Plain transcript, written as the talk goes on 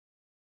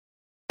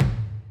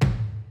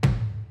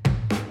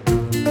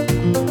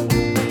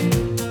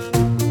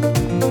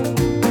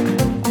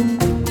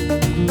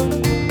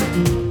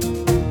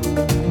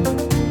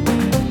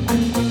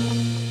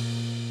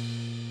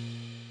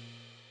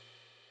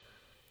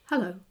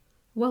Hello,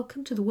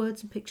 welcome to the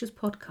Words and Pictures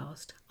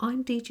podcast.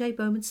 I'm DJ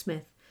Bowman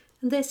Smith,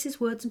 and this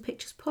is Words and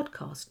Pictures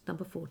podcast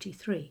number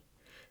 43.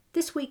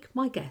 This week,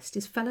 my guest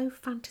is fellow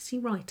fantasy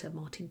writer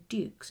Martin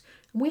Dukes,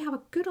 and we have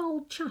a good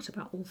old chat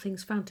about all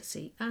things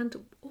fantasy, and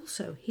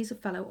also he's a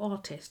fellow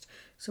artist,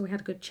 so we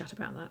had a good chat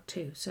about that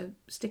too, so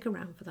stick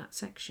around for that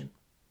section.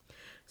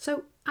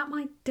 So, at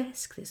my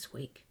desk this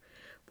week,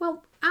 I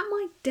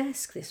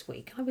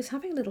was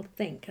having a little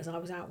think as I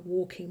was out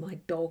walking my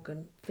dog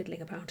and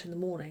fiddling about in the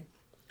morning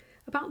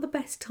about the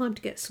best time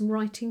to get some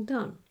writing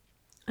done.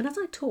 And as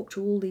I talked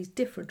to all these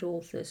different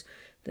authors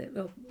that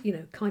are,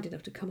 kind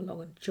enough to come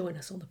along and join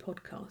us on the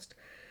podcast,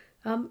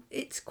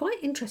 it's quite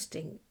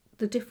interesting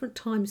the different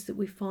times that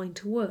we find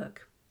to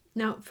work.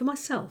 Now, for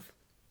myself,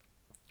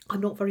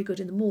 I'm not very good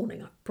in the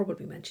morning. I've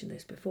probably mentioned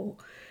this before.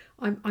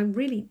 I'm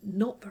really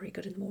not very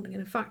good in the morning.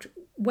 And in fact,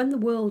 when the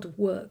world of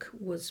work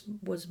was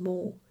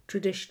more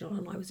traditional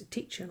and I was a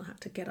teacher and I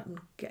had to get up and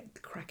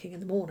get cracking in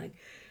the morning,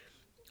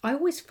 I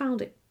always found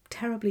it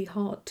terribly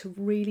hard to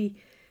really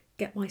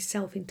get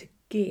myself into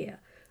gear.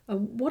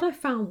 And what I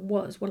found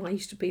was, when I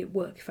used to be at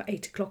work for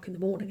 8 o'clock in the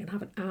morning and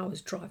have an hour's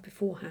drive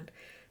beforehand,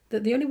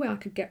 that the only way I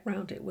could get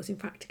round it was in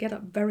fact to get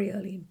up very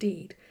early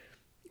indeed,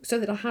 so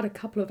that I had a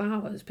couple of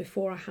hours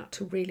before I had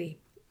to really,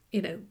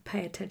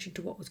 pay attention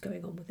to what was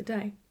going on with the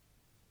day.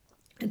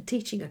 And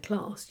teaching a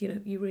class,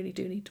 you really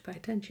do need to pay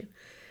attention.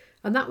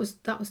 And that was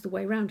the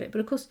way around it.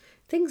 But of course,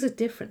 things are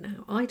different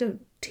now. I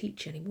don't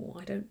teach anymore.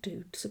 I don't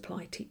do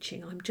supply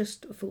teaching. I'm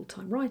just a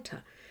full-time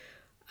writer.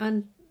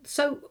 And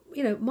so,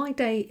 my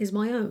day is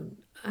my own.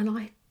 And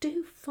I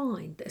do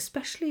find,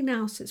 especially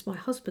now since my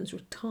husband's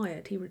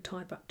retired, he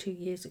retired about 2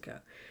 years ago,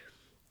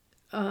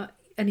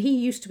 and he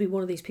used to be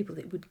one of these people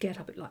that would get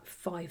up at like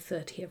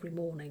 5:30 every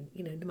morning,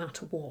 no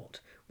matter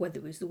what, whether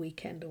it was the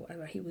weekend or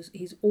whatever.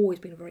 He's always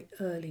been a very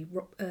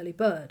early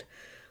bird.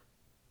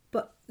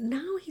 But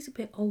now he's a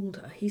bit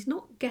older, he's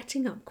not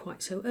getting up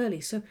quite so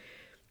early. So,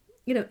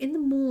 in the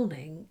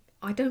morning,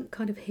 I don't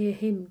kind of hear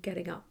him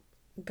getting up,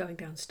 going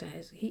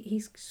downstairs.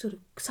 He's sort of,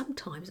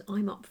 sometimes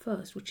I'm up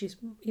first, which is,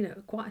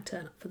 quite a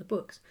turn up for the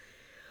books.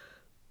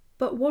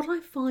 But what I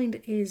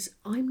find is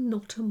I'm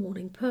not a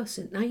morning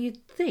person. Now,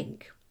 you'd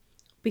think,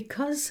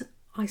 because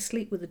I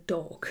sleep with a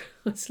dog,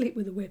 I sleep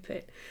with a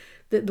whippet,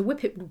 that the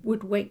whippet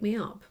would wake me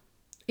up.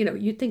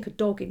 You'd think a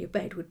dog in your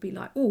bed would be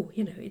like, oh,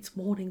 it's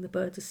morning, the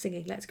birds are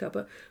singing, let's go.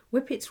 But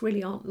whippets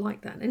really aren't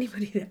like that. And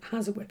anybody that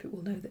has a whippet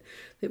will know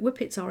that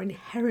whippets are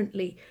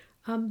inherently,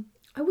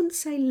 I wouldn't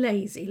say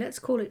lazy, let's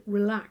call it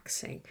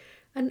relaxing.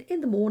 And in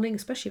the morning,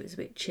 especially if it's a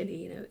bit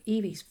chilly,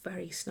 Evie's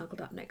very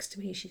snuggled up next to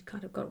me. She's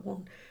kind of got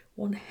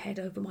one head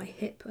over my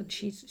hip and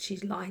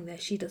she's lying there.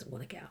 She doesn't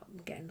want to get out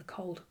and get in the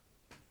cold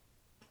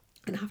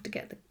and have to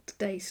get the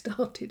day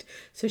started.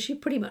 So she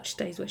pretty much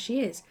stays where she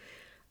is.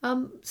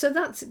 So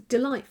that's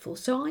delightful.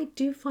 So I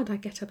do find I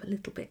get up a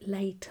little bit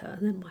later,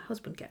 and then my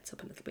husband gets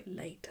up a little bit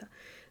later.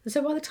 And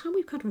so by the time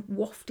we've kind of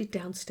wafted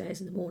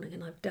downstairs in the morning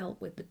and I've dealt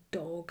with the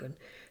dog and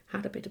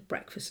had a bit of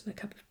breakfast and a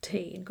cup of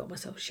tea and got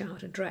myself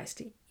showered and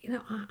dressed,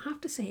 I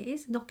have to say it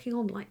is knocking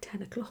on like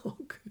 10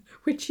 o'clock,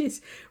 which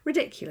is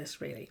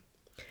ridiculous, really.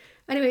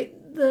 Anyway,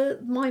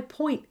 my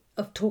point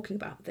of talking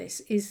about this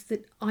is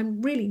that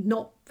I'm really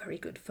not very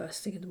good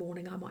first thing in the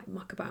morning. I might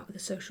muck about with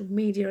the social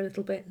media a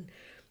little bit,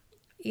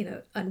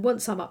 and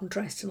once I'm up and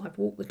dressed and I've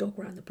walked the dog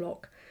around the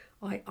block,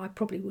 I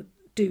probably would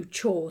do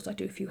chores. I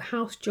do a few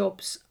house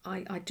jobs.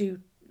 I do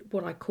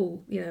what I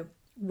call,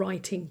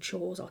 writing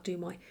chores. I'll do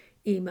my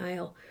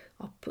email.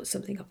 I'll put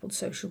something up on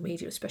social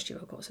media, especially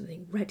if I've got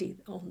something ready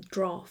on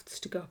drafts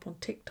to go up on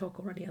TikTok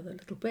or any other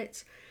little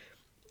bits.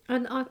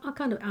 And I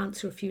kind of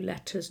answer a few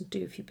letters and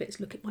do a few bits,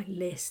 look at my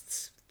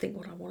lists, think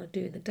what I want to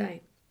do in the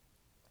day.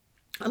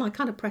 And I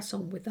kind of press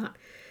on with that.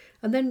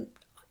 And then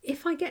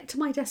if I get to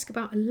my desk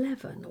about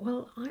 11,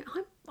 well,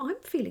 I'm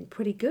feeling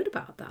pretty good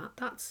about that.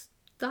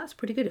 That's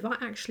pretty good. If I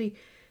actually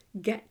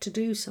get to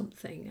do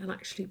something and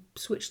actually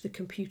switch the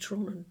computer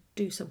on and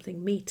do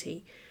something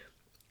meaty,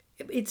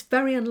 it's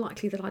very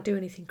unlikely that I do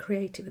anything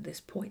creative at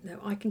this point, though.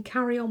 I can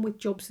carry on with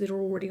jobs that are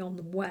already on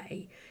the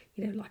way,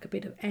 like a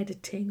bit of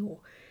editing or,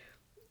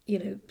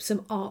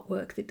 some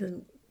artwork that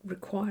doesn't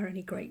require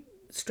any great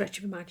stretch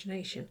of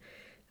imagination.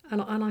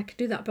 And I could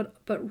do that.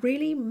 But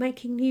really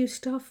making new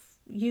stuff,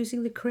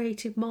 using the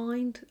creative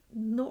mind,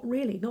 not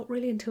really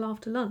until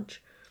after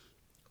lunch.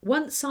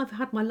 Once I've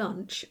had my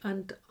lunch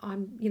and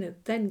I'm,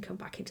 then come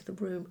back into the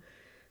room,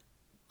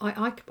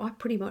 I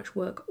pretty much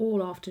work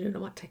all afternoon. I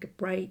might take a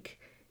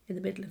break in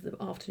the middle of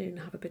the afternoon and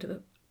have a bit of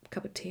a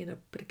cup of tea and a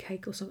bit of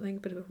cake or something, a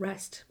bit of a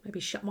rest, maybe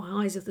shut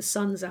my eyes if the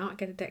sun's out,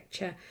 get a deck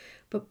chair.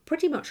 But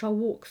pretty much I'll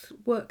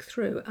work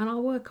through, and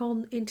I'll work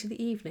on into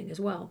the evening as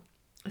well,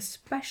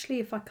 especially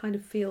if I kind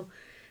of feel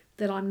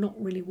that I'm not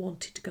really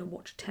wanted to go and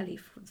watch telly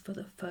for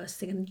the first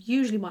thing. And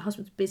usually my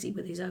husband's busy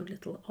with his own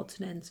little odds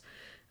and ends,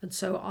 and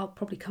so I'll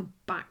probably come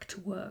back to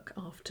work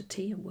after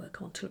tea and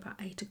work on till about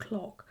 8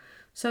 o'clock.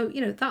 So,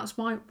 that's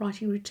my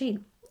writing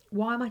routine.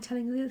 Why am I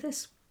telling you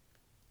this?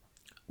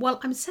 Well,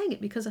 I'm saying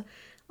it because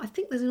I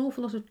think there's an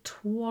awful lot of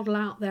twaddle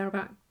out there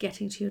about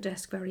getting to your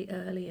desk very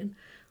early and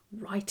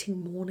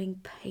writing morning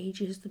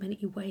pages the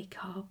minute you wake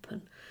up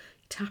and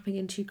tapping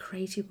into your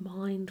creative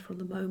mind from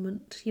the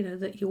moment,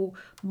 that your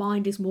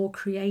mind is more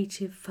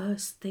creative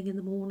first thing in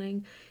the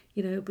morning,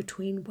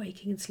 between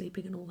waking and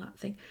sleeping and all that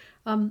thing.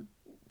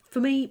 For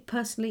me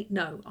personally,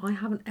 no, I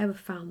haven't ever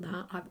found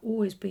that. I've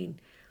always been,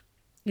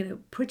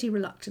 pretty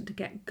reluctant to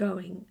get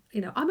going.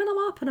 I mean,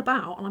 I'm up and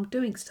about and I'm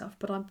doing stuff,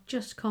 but I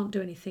just can't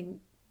do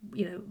anything,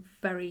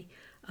 very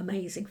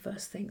amazing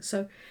first thing.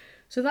 So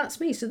that's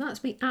me. So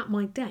that's me at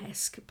my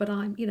desk. But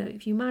I'm,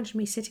 if you imagine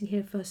me sitting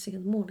here first thing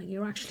in the morning,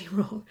 you're actually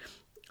wrong.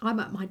 I'm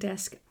at my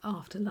desk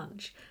after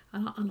lunch,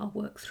 and I'll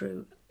work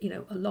through,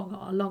 a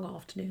long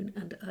afternoon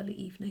and early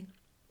evening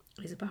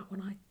is about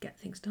when I get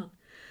things done.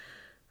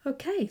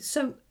 Okay,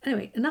 so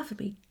anyway, enough of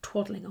me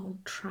twaddling on,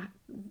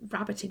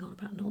 rabbiting on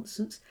about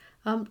nonsense.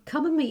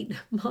 Come and meet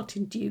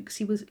Martin Dukes.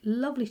 He was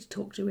lovely to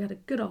talk to. We had a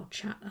good old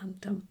chat,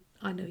 and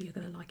I know you're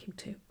going to like him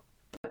too.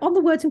 On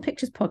the Words and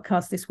Pictures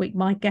podcast this week,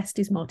 my guest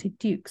is Martin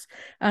Dukes,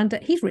 and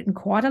he's written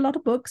quite a lot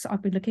of books.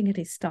 I've been looking at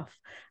his stuff.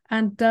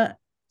 And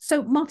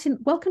so, Martin,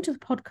 welcome to the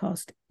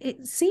podcast.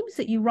 It seems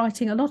that you're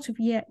writing a lot of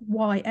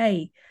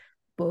YA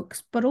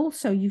books, but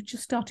also you've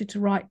just started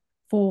to write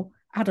for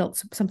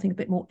adults, something a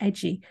bit more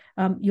edgy.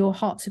 Your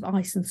Hearts of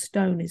Ice and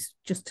Stone is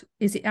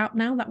it out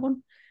now, that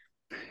one?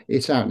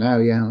 It's out now,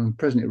 yeah. I'm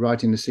presently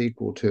writing the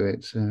sequel to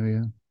it, so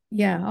yeah.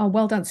 Yeah, oh,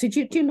 well done. So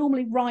do you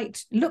normally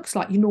write, looks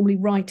like you normally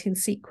write in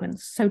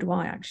sequence. So do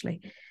I,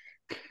 actually.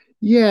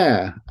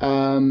 Yeah.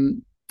 I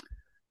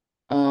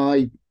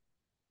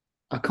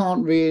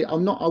can't really, I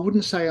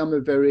wouldn't say I'm a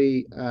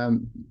very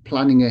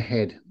planning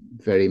ahead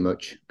very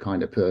much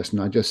kind of person.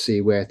 I just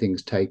see where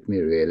things take me,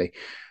 really.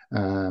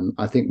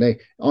 I think they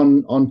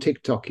on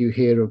TikTok you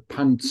hear of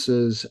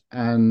pantsers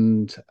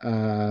and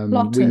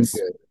Plotters.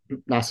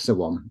 That's the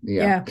one,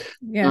 yeah.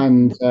 Yeah, yeah.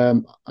 And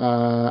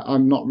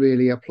I'm not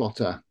really a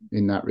plotter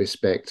in that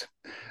respect.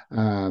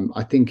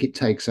 I think it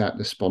takes out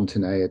the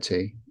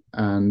spontaneity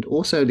and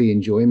also the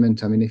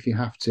enjoyment. I mean, if you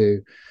have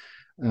to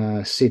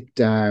sit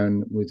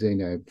down with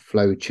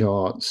flow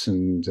charts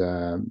and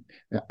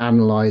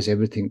analyze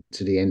everything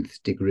to the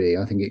nth degree,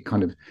 I think it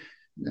kind of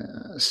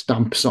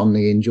stamps on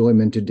the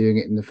enjoyment of doing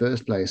it in the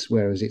first place.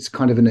 Whereas it's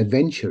kind of an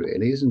adventure,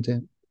 really, isn't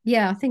it?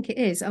 Yeah, I think it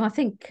is, and I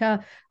think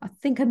a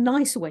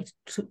nicer way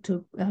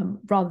to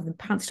rather than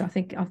pantser, I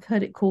think I've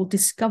heard it called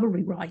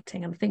discovery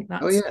writing, and I think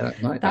Oh yeah,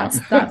 like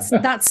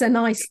that's a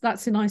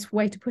nice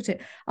way to put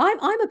it.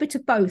 I'm a bit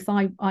of both.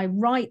 I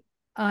write.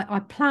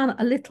 I plan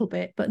a little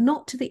bit, but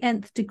not to the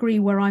nth degree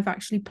where I've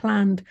actually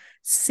planned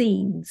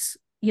scenes.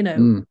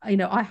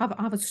 I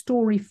have a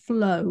story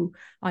flow.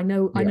 I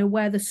know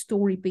where the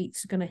story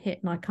beats are going to hit,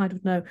 and I kind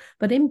of know.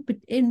 But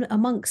in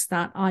amongst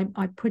that, I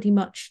pretty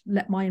much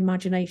let my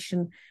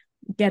imagination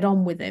get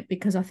on with it,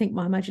 because I think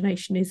my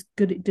imagination is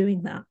good at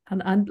doing that.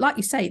 And like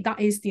you say, that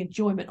is the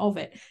enjoyment of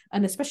it.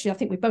 And especially, I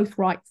think we both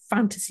write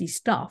fantasy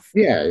stuff.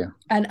 Yeah.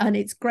 And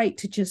it's great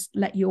to just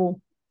let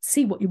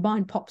see what your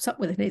mind pops up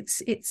with it.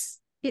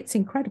 It's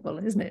incredible,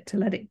 isn't it, to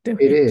let it do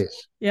it? It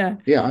is. Yeah.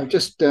 Yeah, I've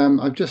just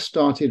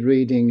started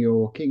reading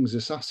your King's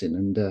Assassin,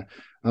 and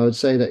I would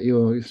say that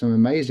you're some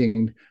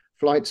amazing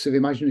flights of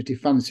imaginative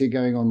fancy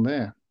going on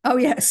there. Oh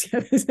yes,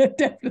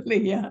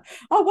 definitely, yeah.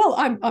 Oh well,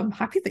 I'm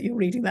happy that you're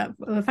reading that.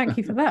 Thank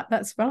you for that.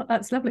 That's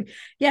lovely.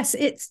 Yes,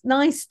 it's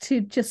nice to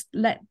just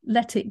let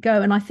it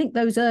go. And I think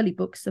those early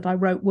books that I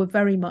wrote were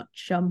very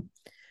much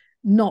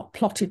not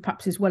plotted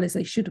perhaps as well as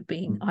they should have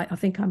been. I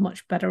think I'm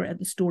much better at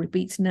the story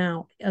beats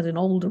now as an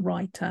older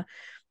writer.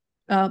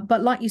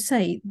 But like you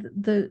say,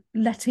 the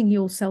letting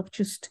yourself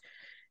just,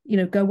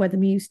 go where the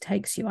muse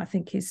takes you, I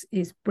think is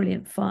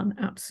brilliant fun.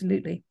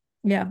 Absolutely.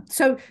 Yeah.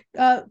 So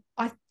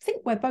I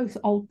think we're both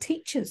old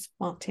teachers,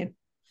 Martin.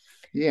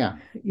 Yeah,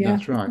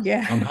 that's right.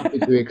 Yeah. I'm happy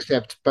to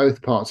accept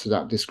both parts of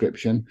that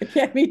description.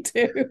 Yeah, me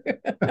too.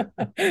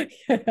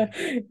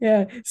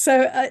 Yeah.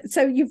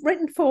 So you've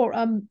written for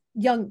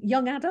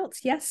young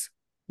adults, yes?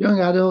 Young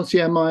adults,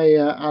 yeah, my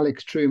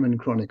Alex Truman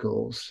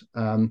Chronicles.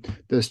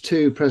 There's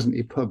two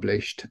presently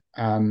published,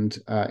 and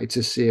it's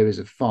a series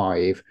of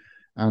 5,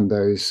 and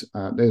those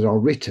are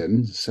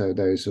written, so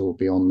those will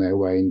be on their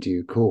way in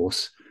due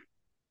course.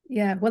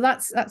 Yeah, well,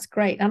 that's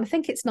great, and I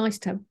think it's nice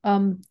to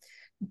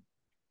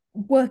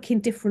work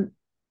in different,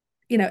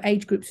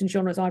 age groups and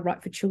genres. I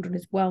write for children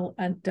as well,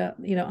 and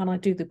and I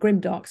do the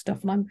grimdark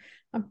stuff, and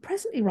I'm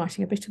presently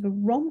writing a bit of a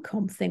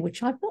rom-com thing,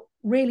 which I've not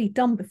really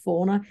done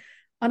before, and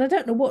I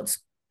don't know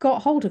what's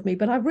got hold of me,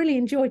 but I've really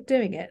enjoyed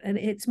doing it, and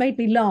it's made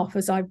me laugh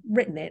as I've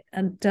written it,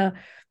 and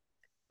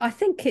I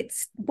think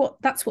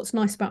that's what's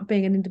nice about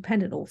being an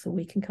independent author.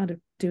 We can kind of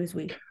do as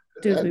we wish.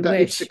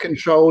 It's the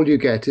control you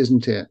get,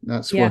 isn't it?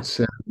 That's Yeah. what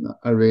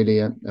I really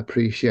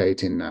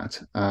appreciate in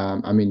that.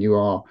 I mean,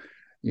 you're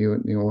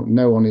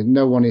no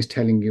one is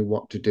telling you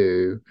what to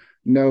do.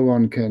 no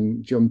one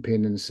can jump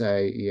in and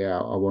say, yeah,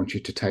 I want you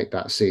to take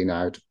that scene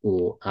out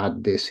or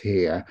add this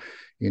here.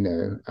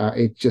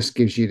 It just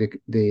gives you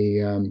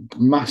the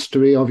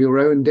mastery of your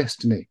own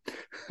destiny.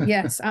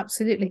 Yes,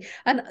 absolutely.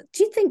 And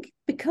do you think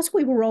because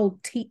we were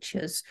old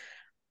teachers,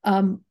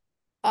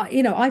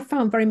 I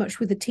found very much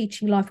with the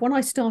teaching life, when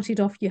I started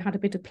off, you had a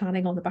bit of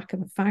planning on the back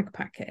of a fag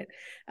packet.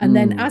 And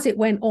then Mm, as it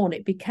went on,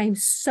 it became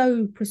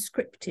so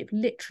prescriptive,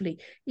 literally,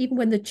 even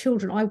when the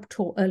children, I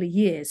taught early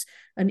years,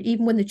 and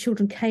even when the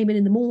children came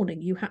in the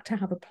morning, you had to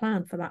have a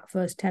plan for that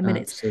first 10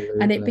 minutes.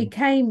 And it absolutely.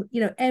 became,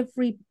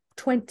 every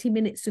 20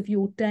 minutes of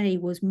your day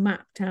was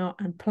mapped out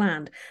and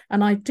planned.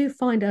 And I do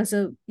find as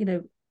a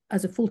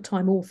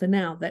full-time author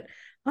now that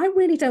I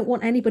really don't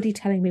want anybody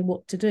telling me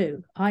what to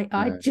do. I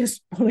No.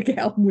 just want to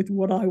get on with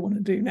what I want to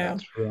do now.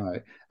 That's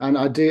right. And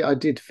I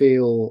did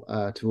feel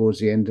towards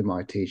the end of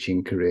my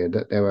teaching career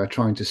that they were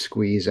trying to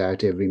squeeze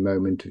out every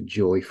moment of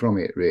joy from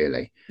it,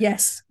 really.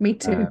 Yes, me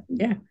too.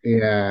 Yeah.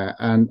 Yeah.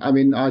 And I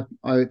mean, I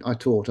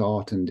taught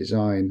art and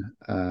design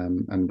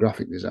and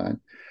graphic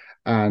design.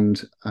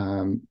 And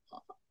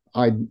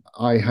I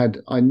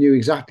I knew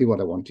exactly what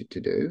I wanted to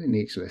do in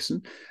each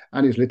lesson.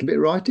 And it was a little bit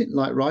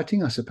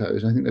writing, I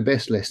suppose. I think the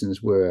best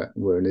lessons were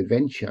an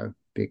adventure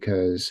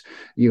because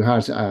you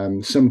had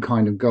some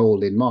kind of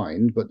goal in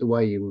mind, but the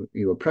way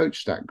you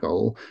approached that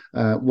goal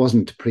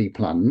wasn't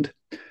pre-planned,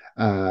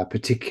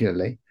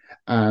 particularly.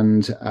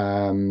 And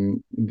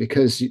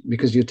because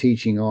you're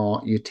teaching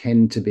art, you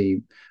tend to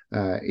be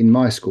in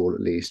my school at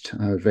least,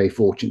 I was very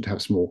fortunate to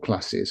have small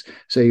classes.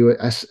 So you were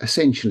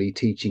essentially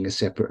teaching a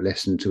separate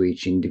lesson to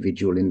each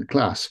individual in the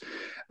class.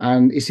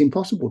 And it's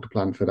impossible to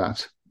plan for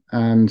that.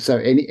 And so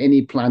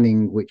any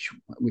planning which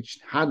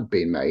had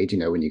been made,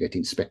 when you get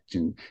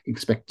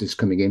inspectors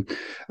coming in,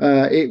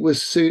 it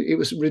was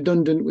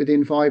redundant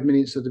within 5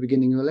 minutes of the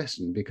beginning of the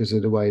lesson because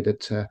of the way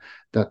that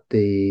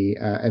the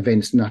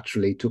events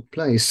naturally took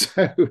place.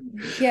 So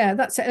Yeah,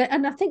 that's it.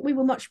 And I think we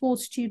were much more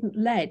student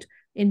led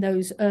in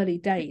those early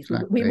days.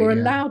 We were exactly,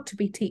 yeah. allowed to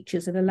be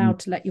teachers and allowed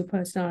to let your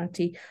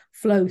personality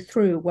flow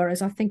through.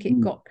 Whereas I think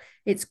Mm.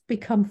 it's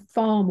become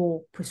far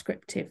more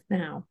prescriptive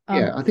now.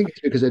 Yeah, I think it's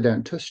because they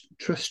don't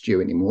trust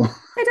you anymore.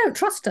 They don't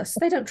trust us.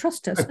 They don't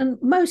trust us. And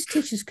most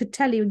teachers could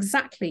tell you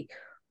exactly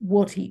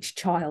what each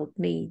child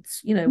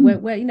needs.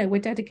 We're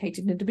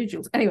dedicated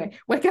individuals. Anyway,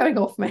 we're going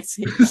off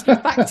message.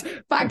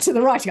 Back to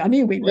the writing. I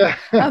knew we would.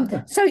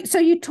 Yeah. So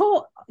you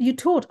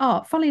taught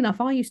art. Funnily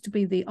enough, I used to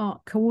be the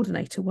art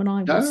coordinator when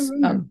I Oh, was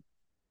right.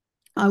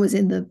 I was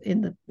in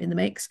the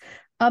mix.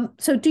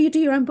 So do you do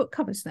your own book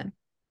covers then?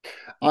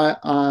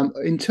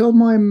 Until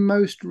my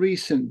most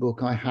recent book,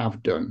 I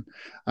have done.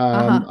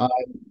 Uh-huh.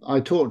 I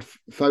taught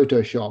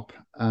Photoshop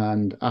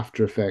and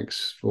After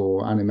Effects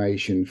for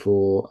animation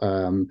for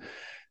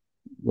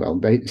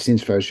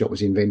since Photoshop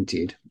was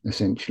invented,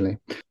 essentially.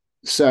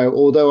 So,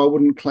 although I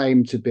wouldn't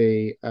claim to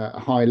be a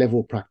high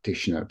level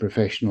practitioner,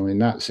 professional in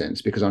that sense,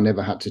 because I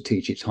never had to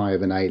teach it higher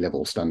than A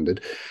level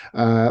standard,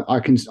 I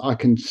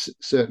can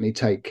certainly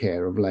take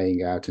care of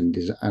laying out and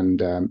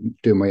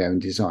do my own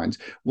designs.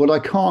 What I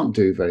can't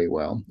do very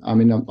well, I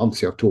mean,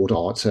 obviously I've taught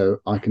art, so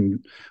I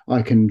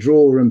can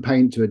draw and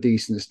paint to a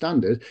decent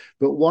standard.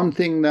 But one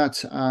thing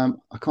that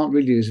I can't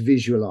really do is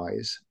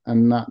visualize,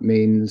 and that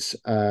means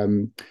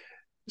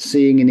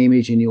seeing an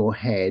image in your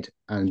head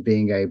and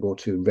being able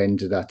to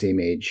render that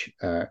image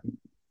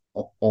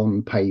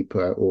on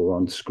paper or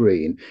on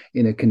screen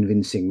in a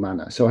convincing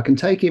manner. So I can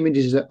take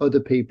images that other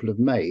people have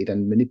made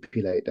and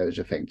manipulate those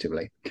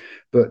effectively.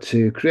 But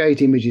to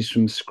create images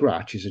from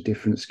scratch is a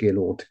different skill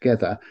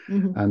altogether.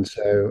 Mm-hmm. And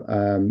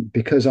so,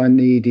 because I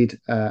needed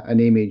an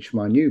image for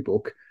my new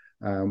book,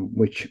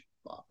 which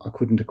I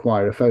couldn't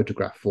acquire a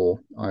photograph for,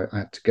 I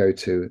had to go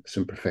to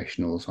some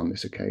professionals on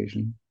this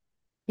occasion.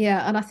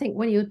 Yeah, and I think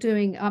when you're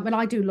doing, and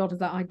I do a lot of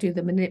that. I do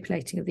the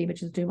manipulating of the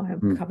images, do my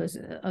own Mm. covers,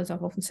 as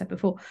I've often said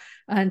before.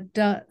 And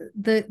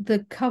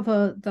the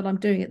cover that I'm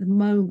doing at the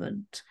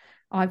moment,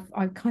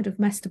 I've kind of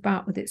messed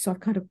about with it, so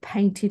I've kind of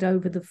painted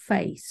over the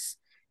face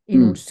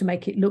in order Mm. to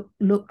make it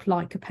look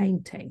like a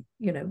painting.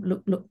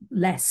 Look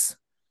less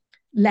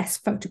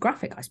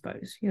photographic, I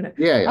suppose. Yeah,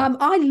 yeah.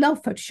 I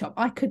love Photoshop.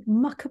 I could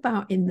muck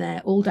about in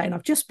there all day, and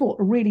I've just bought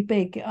a really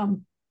big.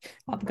 I'm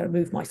going to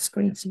move my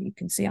screen so you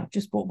can see. I've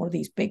just bought one of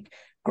these big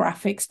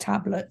graphics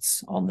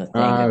tablets on the thing.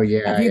 Oh, Have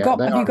yeah, you yeah. got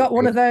They Have you are got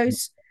one of amazing.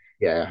 those?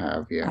 Yeah, I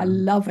have. I Yeah.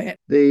 love it.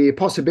 The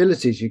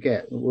possibilities you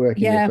get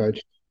working with Yeah,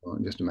 Photoshop are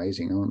just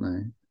amazing,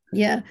 aren't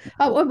yeah.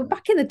 Oh, well,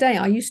 back in the day,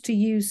 I used to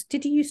use.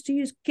 Did you used to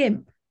use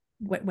GIMP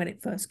when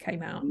it first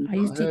came out? they?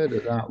 I used Not to. heard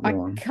of that I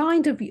one.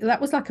 kind of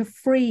that was like a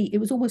free. It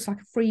was almost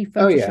like a free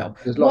Oh, yeah.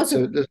 Photoshop. There's lots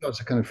wasn't of there's lots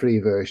of kind of free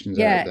versions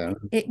out Yeah, there.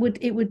 it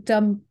would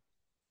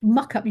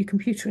muck up your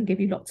computer and give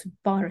you lots of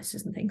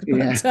viruses and things,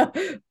 Yeah.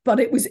 but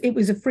it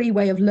was a free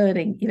way of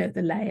learning,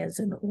 the layers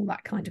and all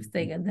that kind of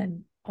thing. And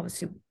then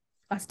obviously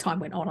as time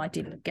went on, I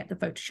did get the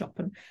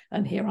Photoshop,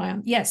 and here I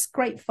am. Yes,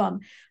 great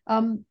fun.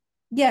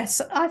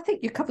 Yes, I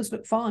think your covers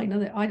look fine.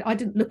 I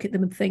didn't look at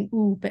them and think,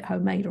 "Ooh, a bit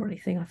homemade" or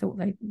anything. I thought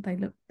they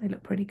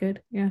look pretty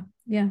good. Yeah,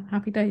 yeah,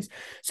 happy days.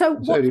 So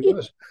So what? it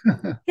was.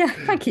 Yeah,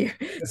 thank you.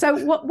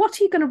 So what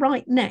are you going to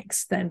write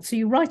next then? So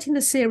you're writing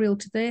the serial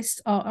to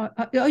this.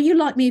 Are you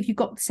like me? If you've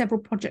got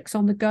several projects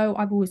on the go?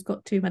 I've always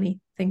got too many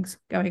things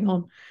going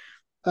on.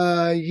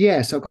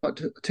 Yes, I've got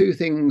two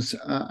things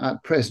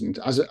at present.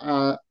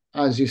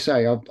 As you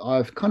say,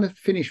 I've kind of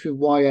finished with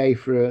YA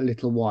for a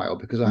little while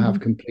because I have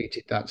Mhm.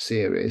 completed that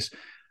series,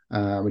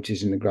 which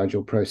is in the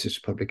gradual process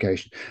of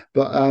publication.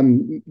 But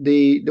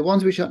the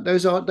ones which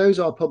those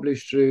are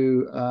published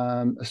through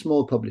a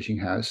small publishing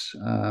house,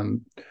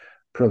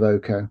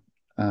 Provoco,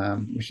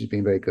 which has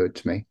been very good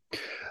to me.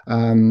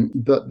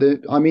 But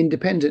I'm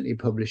independently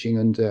publishing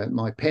under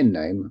my pen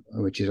name,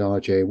 which is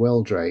RJ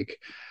Weldrake.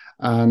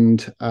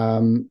 And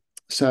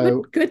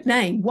so, Good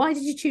name. Why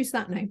did you choose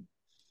that name?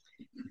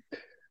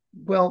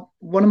 well,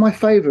 one of my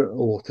favorite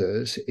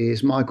authors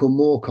is Michael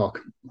Moorcock.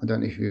 I don't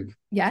know if you're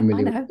Yeah, I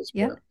familiar with know. his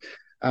Yeah, work.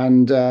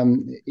 And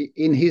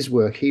in his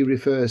work, he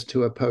refers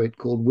to a poet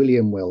called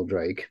William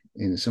Weldrake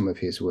in some of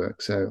his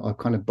work. So I've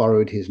kind of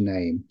borrowed his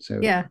name. So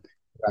yeah,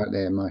 out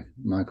there,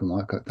 Michael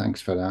Moorcock, thanks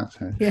for that.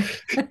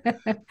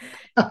 yeah.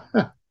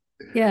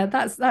 Yeah,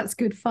 that's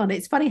good fun.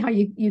 It's funny how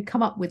you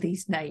come up with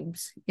these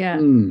names. Yeah,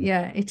 Mm.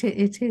 yeah,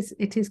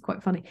 it is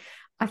quite funny.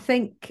 I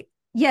think,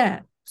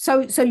 yeah.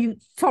 So you,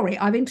 sorry,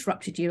 I've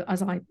interrupted you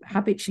as I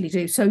habitually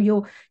do. So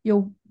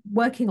you're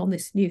working on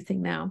this new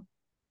thing now.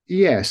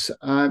 Yes,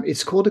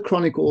 it's called the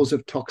Chronicles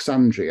of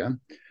Toxandria,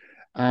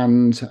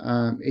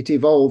 and it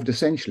evolved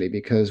essentially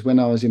because when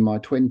I was in my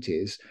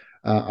 20s,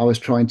 I was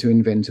trying to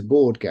invent a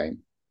board game.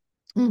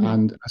 Mhm.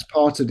 And as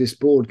part of this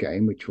board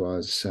game, which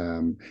was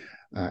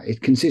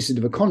it consisted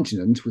of a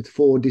continent with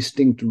four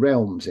distinct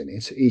realms in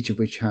it, each of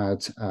which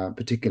had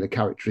particular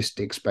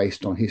characteristics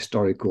based on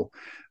historical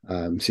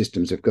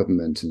systems of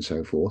government and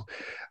so forth.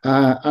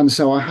 And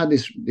so I had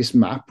this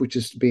map, which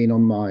has been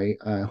on my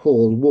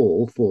hall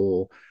wall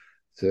for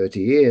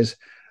 30 years.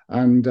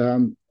 And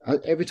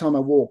every time I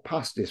walked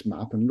past this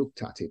map and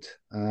looked at it,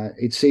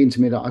 it seemed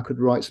to me that I could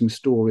write some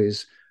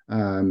stories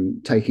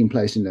taking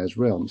place in those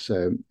realms.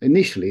 So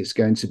initially, it's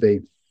going to be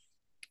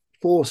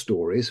four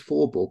stories,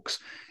 four books,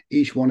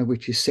 each one of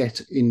which is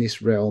set in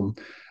this realm,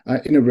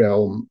 in a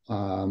realm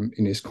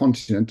in this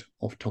continent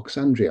of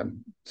Toxandria.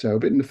 So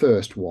I've written the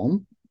first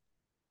one.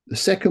 The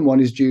second one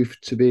is due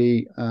to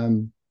be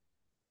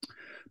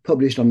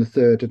published on the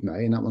 3rd of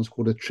May, and that one's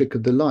called A Trick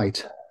of the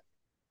Light.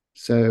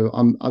 So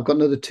I've got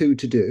another two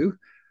to do,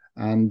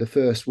 and the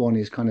first one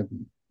is kind of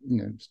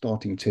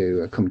starting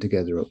to come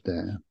together up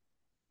there.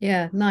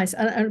 Yeah, nice.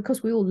 And of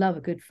course, we all love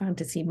a good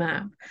fantasy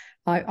map.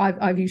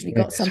 I've usually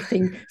got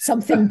Yes.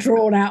 something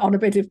drawn out on a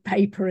bit of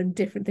paper and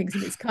different things,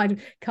 and it's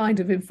kind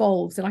of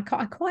evolves. And I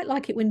quite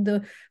like it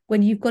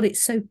when you've got it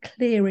so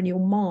clear in your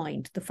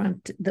mind,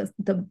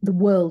 the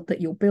world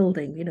that you're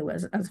building,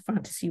 as a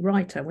fantasy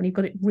writer, when you've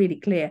got it really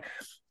clear,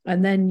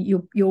 and then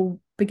you're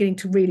beginning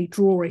to really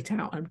draw it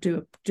out and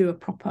do a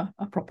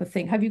proper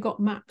thing. Have you got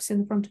maps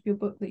in front of your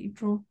book that you've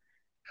drawn?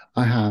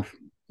 I have.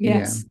 Yeah.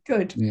 Yes,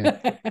 good. Yeah.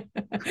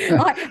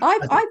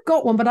 I've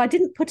got one, but I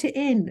didn't put it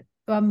in.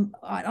 And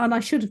I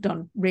should have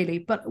done really.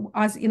 But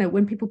as you know,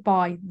 when people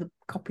buy the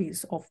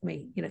copies of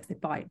me, if they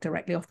buy it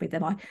directly off me,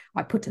 then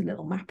I put a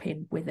little map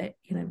in with it,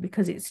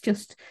 because it's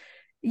just,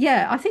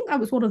 yeah, I think that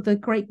was one of the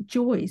great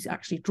joys,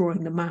 actually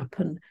drawing the map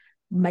and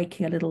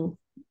making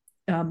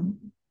um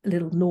a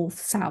little north,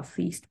 south,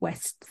 east,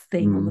 west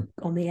thing on the Mm.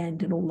 on the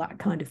end and all that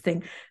kind of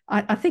thing.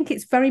 I think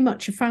it's very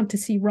much a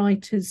fantasy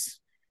writer's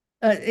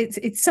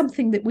it's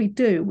something that we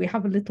do. We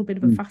have a little bit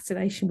of a Mm.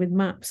 fascination with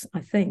maps,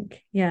 I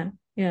think. Yeah,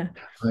 yeah.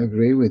 I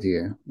agree with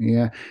you.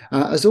 Yeah.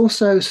 There's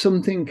also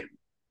something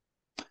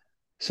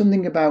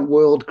about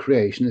world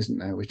creation, isn't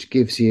there, which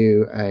gives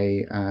you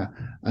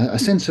a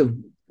sense of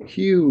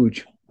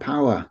huge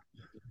power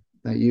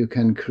that you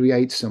can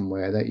create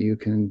somewhere, that you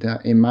can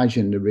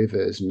imagine the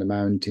rivers and the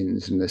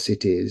mountains and the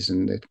cities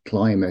and the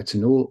climate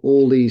and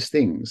all these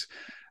things.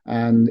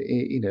 And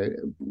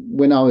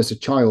when I was a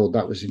child,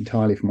 that was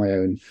entirely for my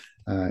own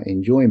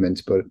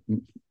enjoyment. But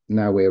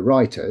now we're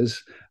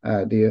writers,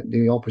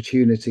 the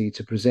opportunity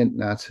to present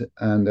that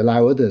and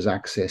allow others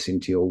access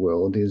into your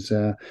world is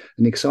an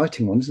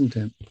exciting one, isn't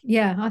it?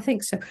 Yeah, I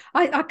think so.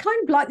 I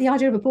kind of like the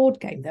idea of a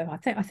board game though. I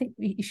think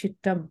you should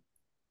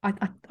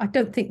I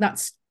don't think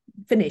that's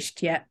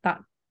finished yet,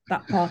 that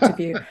part of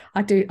you.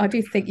 I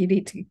do think you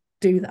need to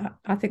do that.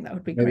 I think that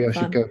would be Maybe great I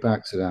should fun. go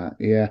back to that.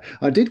 Yeah,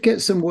 I did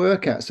get some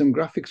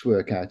graphics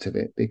work out of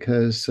it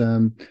because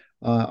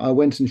I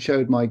went and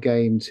showed my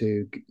game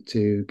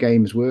to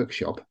Games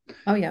Workshop,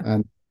 Oh yeah.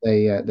 and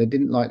they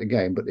didn't like the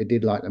game, but they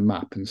did like the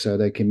map, and so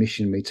they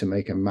commissioned me to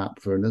make a map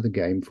for another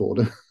game for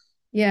them.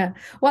 Yeah.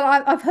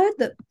 Well, I've heard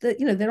that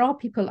there are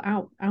people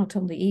out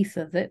on the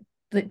ether that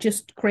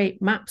just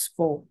create maps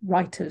for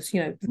writers.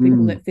 The people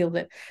Mm, that feel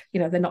that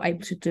they're not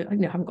able to do,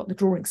 haven't got the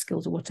drawing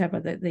skills or whatever,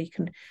 that they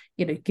can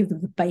give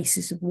them the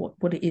basis of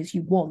what it is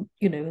you want,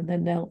 and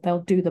then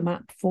they'll do the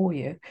map for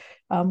you,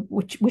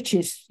 which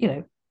is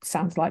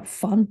sounds like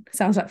fun.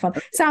 Sounds like fun.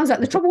 Sounds like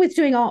the trouble with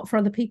doing art for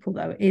other people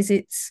though is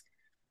it's.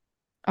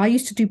 I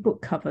used to do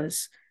book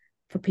covers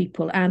for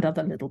people and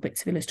other little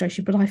bits of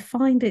illustration, but I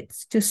find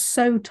it's just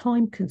so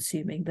time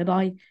consuming that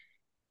I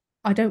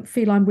don't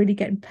feel I'm really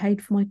getting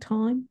paid for my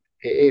time.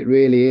 It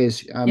really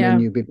is. I mean, Yeah,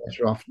 you'd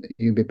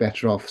be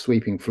better off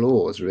sweeping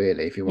floors,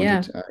 really, if you yeah,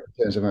 wanted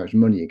in terms of how much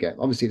money you get.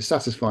 Obviously, it's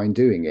satisfying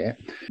doing it,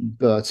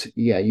 but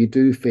yeah, you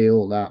do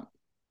feel that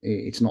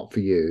it's not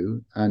for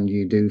you, and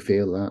you do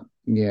feel that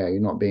yeah, you're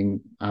not being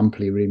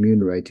amply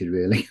remunerated,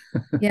 really.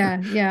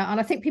 yeah, yeah. And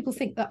I think people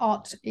think that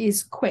art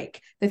is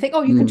quick. They think,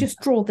 oh, you can Mm. just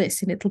draw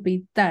this and it'll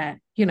be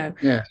there, you know.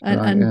 Yes,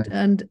 And right,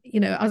 yeah. you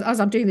know, as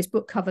I'm doing this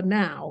book cover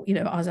now, you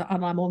know,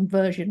 and I'm on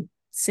version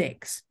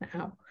 6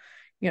 now,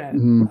 you know,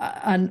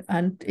 Mm.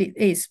 and it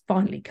is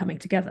finally coming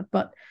together.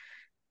 But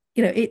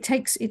you know, it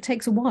takes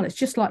a while. It's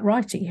just like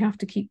writing. You have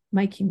to keep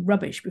making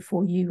rubbish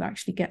before you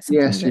actually get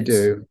something Yes, you that's.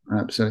 do.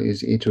 Absolutely,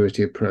 it's an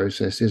iterative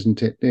process,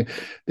 isn't it?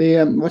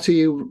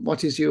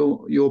 What is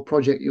your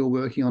project you're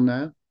working on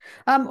now?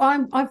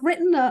 I've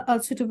written a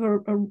sort of a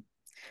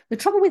the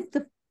trouble with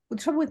the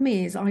trouble with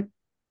me is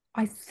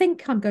I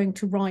think I'm going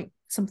to write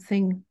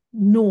something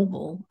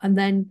normal, and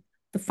then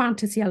the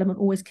fantasy element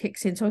always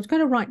kicks in. So I was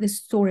going to write this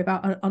story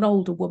about an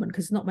older woman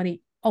because there's not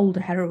many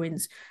older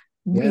heroines,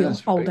 Yeah, real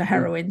that's very older cool.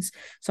 heroines.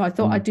 So I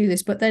thought I'd Mm. do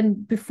this, but then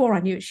before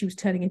I knew it, she was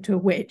turning into a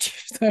witch.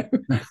 So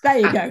there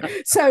you go.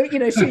 So you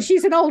know,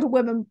 she's an older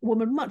woman,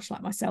 much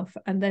like myself,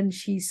 and then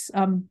she's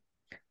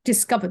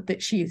discovered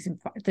that she is in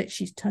fact that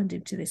she's turned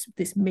into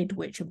this mid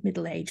witch, a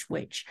middle-aged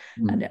witch,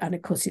 Mm. and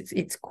of course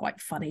it's quite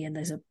funny, and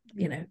there's a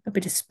you know a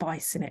bit of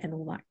spice in it and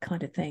all that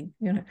kind of thing,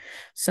 you know.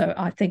 So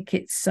I think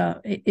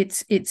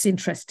it's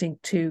interesting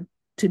to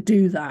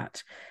do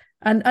that,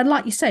 and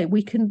like you say,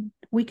 we can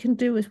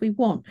do as we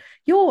want.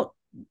 Your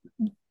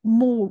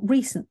more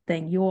recent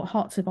thing, your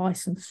Hearts of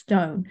Ice and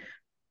Stone,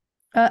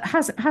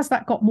 has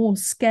that got more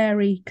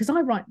scary? Because I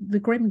write the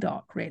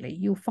grimdark. Really,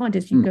 you'll find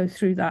as you Mm. go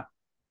through that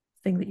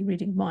thing that you're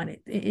reading mine,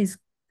 it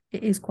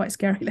is quite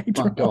scary later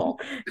Quite on.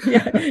 dark.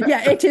 Yeah,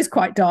 yeah, it is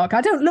quite dark.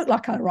 I don't look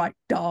like I write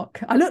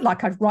dark. I look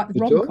like I'd write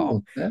the At rom all.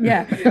 com.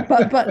 Yeah, Yeah.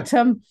 but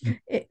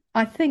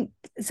I think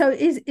so.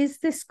 Is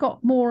this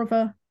got more of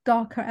a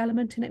darker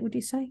element in it? Would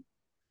you say?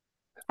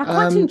 I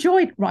quite Um,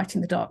 enjoyed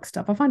writing the dark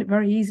stuff. I find it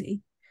very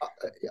easy.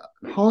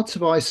 Hearts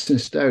of Ice and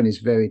Stone is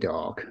very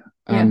dark,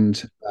 Yeah.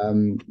 and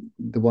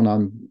the one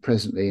I'm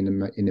presently in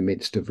the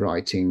midst of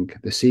writing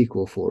the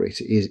sequel for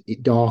is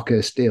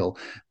darker still.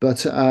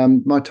 But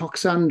my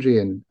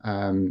Toxandrian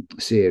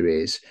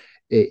series,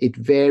 it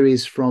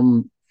varies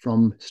from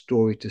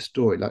story to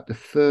story. Like the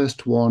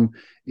first one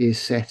is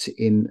set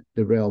in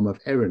the realm of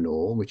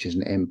Erenor, which is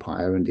an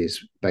empire and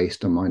is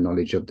based on my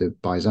knowledge of the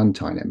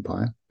Byzantine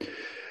Empire.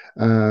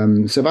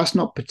 So that's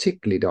not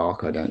particularly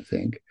dark, I don't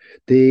think.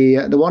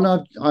 The one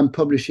I'm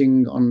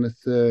publishing on the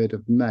 3rd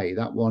of May,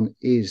 that one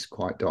is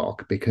quite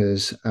dark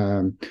because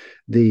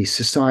the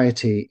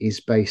society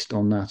is based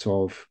on that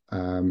of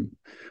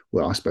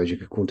well, I suppose you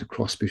could call it a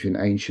cross between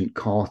ancient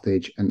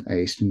Carthage and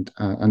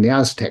the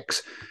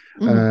Aztecs.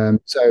 Mm,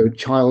 So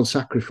child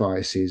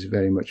sacrifice is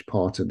very much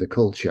part of the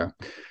culture.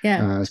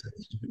 yeah. So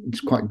it's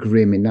quite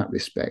grim in that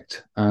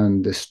respect,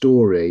 and the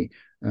story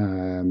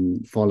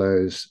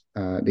follows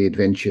the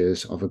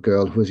adventures of a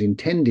girl who was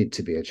intended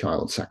to be a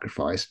child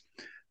sacrifice,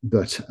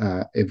 but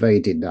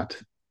evaded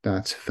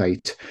that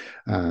fate,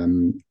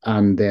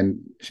 and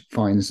then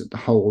finds that the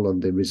whole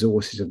of the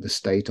resources of the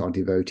state are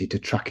devoted to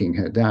tracking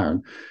her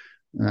down.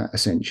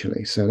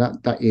 Essentially, so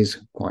that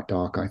is quite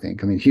dark. I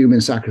think. I mean, human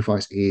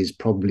sacrifice is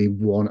probably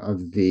one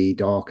of the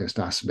darkest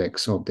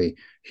aspects of the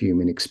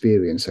human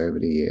experience over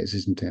the years,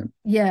 isn't it?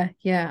 Yeah,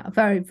 yeah,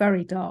 very,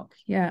 very dark.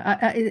 Yeah,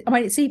 I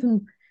mean, it's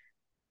even.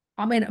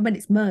 I mean,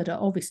 it's murder,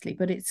 obviously,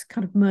 but it's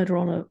kind of murder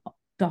on a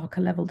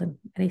darker level than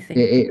anything,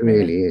 It really.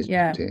 really is,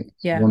 Yeah, isn't it? It's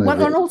yeah. one of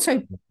Well, and the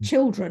also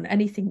children,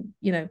 anything,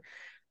 you know.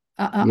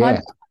 I yeah.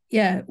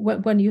 yeah.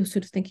 When you're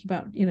sort of thinking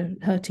about, you know,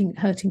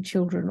 hurting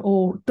children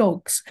or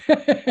dogs.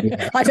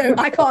 Yeah,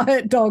 I can't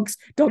hurt dogs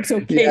or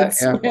yeah, kids.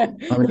 yeah. Yeah,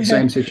 I'm in the yeah.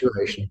 same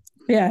situation.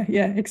 Yeah,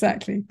 yeah,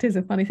 exactly. It is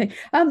a funny thing.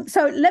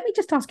 So let me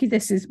just ask you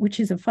this, which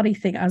is a funny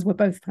thing, as we're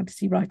both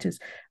fantasy writers.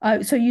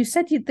 So you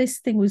said this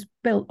thing was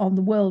built on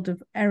the world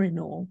of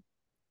Erinor,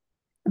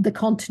 the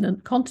continent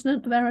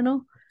of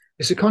Erinor,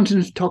 It's the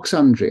continent of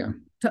Toxandria.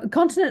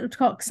 continent of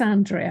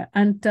Toxandria,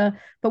 and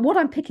but what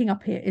I'm picking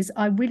up here is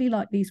I really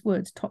like these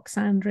words: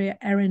 Toxandria,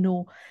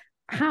 Erinor.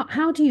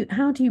 How do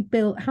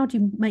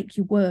you make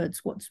your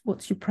words?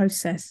 What's your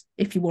process?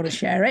 If you want to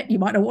share it, you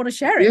might not want to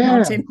share it, Yeah,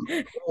 Martin.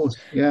 of course.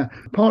 Yeah.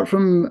 Apart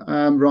from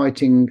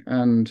writing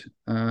and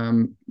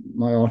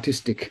my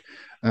artistic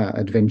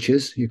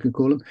adventures, you could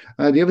call them,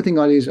 the other thing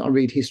I do is I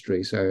read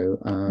history. So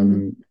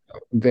Mhm.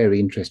 I'm very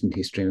interested in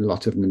history, and a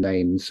lot of the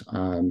names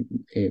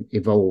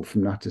evolve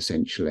from that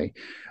essentially.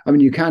 I mean,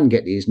 you can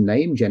get these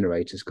name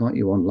generators, can't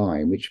you,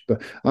 online?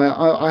 But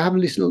I have a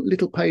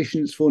little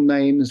patience for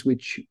names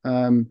which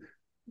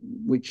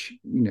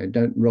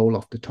don't roll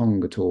off the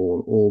tongue at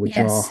all, or which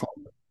are Yes.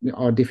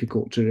 are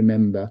difficult to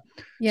remember.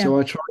 Yeah. So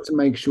I try to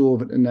make sure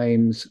that the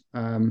names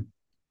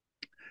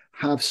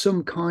have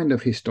some kind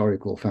of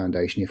historical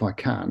foundation if I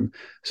can.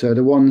 So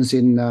the ones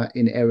in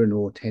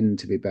Erenor tend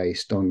to be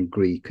based on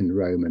Greek and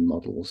Roman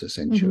models Hmm.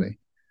 essentially,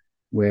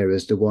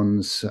 whereas the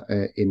ones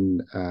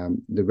in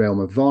the realm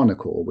of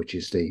Varnacor, which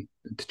is the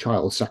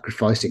child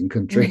sacrificing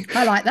country,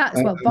 I like that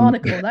as well. um,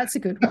 Barnacle, that's a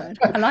good word.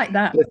 I like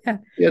that. Yeah.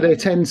 yeah, they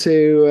tend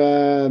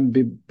to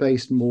be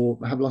based more,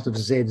 have a lot of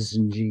Z's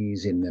and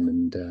G's in them,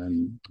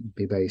 and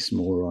be based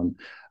more on,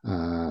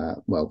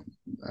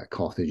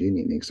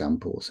 Carthaginian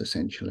examples,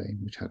 essentially,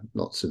 which had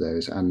lots of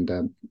those, and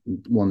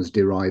ones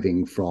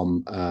deriving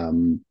from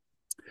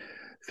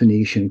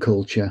Phoenician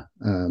culture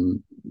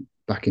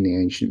back in the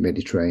ancient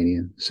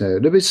Mediterranean. So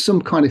there is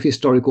some kind of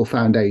historical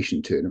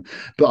foundation to them.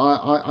 But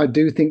I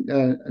do think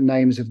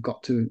names have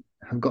got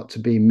to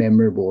be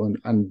memorable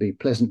and be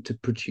pleasant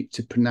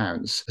to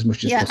pronounce as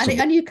much as Yeah,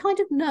 possible. and you kind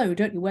of know,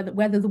 don't you,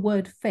 whether the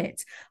word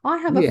fits. I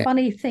have a Yeah.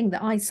 funny thing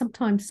that I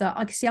sometimes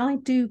I see. I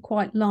do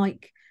quite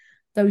like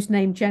those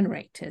name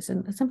generators,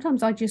 and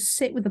sometimes I just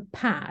sit with a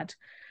pad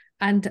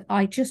and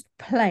I just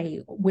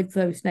play with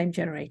those name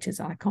generators.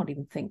 I can't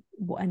even think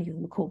what any of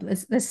them are called.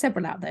 There's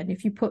several out there, and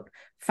if you put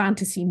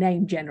fantasy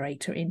name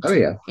generator Oh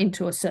yeah.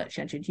 into a search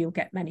engine, you'll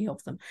get many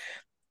of them.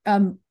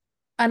 Um,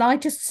 and I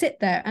just sit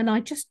there and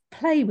I just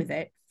play with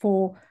it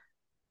for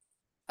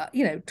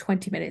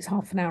 20 minutes,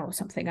 half an hour or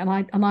something, and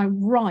I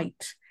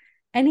write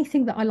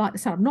anything that I like the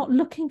sound. I'm not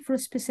looking for a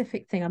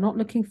specific thing. I'm not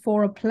looking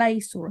for a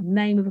place or a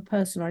name of a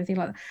person or anything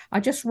like that. I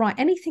just write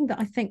anything that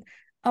I think,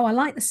 oh, I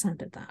like the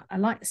sound of that. I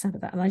like the sound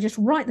of that. And I just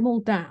write them all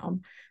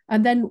down.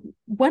 And then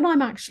when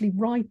I'm actually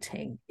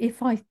writing,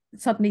 if I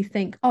suddenly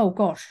think, oh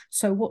gosh,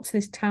 so what's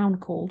this town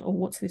called? Or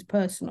what's this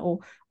person? Or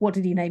what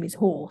did he name his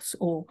horse?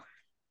 Or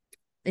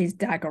his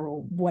dagger,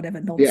 or whatever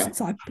Yeah. nonsense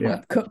Yeah.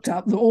 I've cooked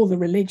up, or the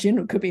religion,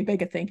 it could be a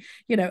bigger thing,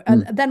 and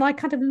Mm. then I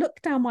kind of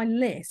look down my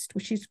list,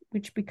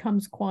 which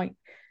becomes quite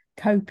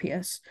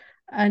copious,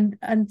 and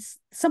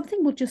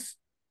something will just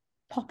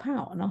pop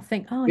out, and I'll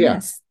think, oh Yeah.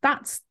 yes,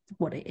 that's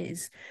what it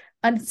is.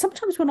 And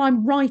sometimes when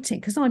I'm writing,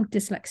 because I'm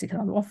dyslexic,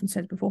 and I've often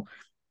said before,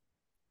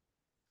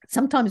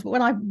 sometimes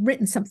when I've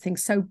written something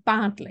so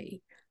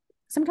badly,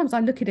 sometimes I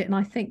look at it and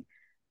I think,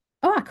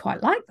 oh, I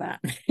quite like that.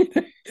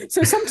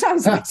 So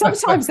sometimes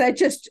they're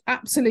just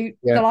absolute,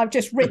 Yeah. that I've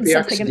just written Happy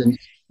something and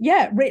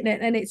accident. written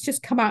it, and it's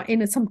just come out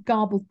in some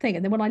garbled thing.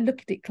 And then when I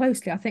look at it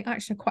closely, I think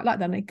actually I quite like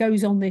that. And it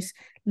goes on this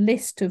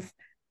list of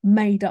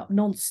made up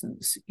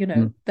nonsense,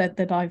 Mm.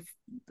 that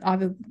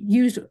I've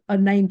used a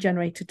name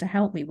generator to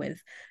help me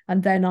with,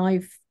 and then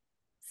I've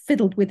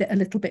fiddled with it a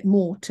little bit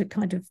more to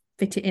kind of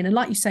fit it in. And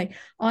like you say,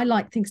 I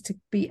like things to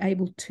be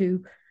able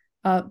to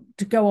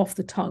go off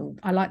the tongue.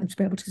 I like them to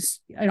be able to,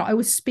 I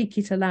always speak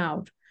it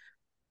aloud,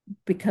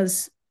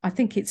 because I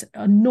think it's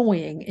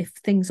annoying if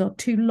things are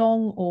too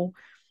long or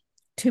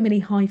too many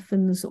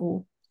hyphens,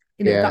 or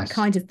that Yes.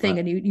 kind of thing,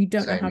 and you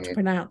don't know Same how to here.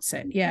 pronounce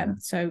it. Yeah. Yeah.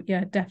 So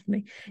yeah,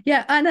 definitely.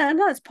 Yeah, and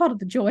that's part of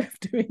the joy of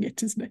doing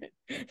it, isn't it?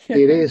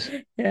 It Yeah. is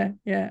Yeah,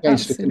 against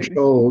the absolutely.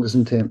 control,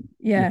 isn't it? The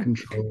Yeah.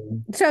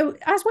 control. So,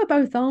 as we're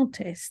both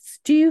artists,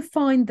 do you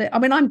find that? I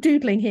mean, I'm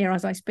doodling here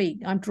as I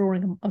speak. I'm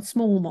drawing a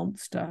small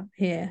monster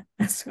here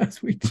as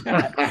we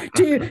chat.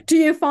 Do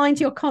you find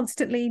you're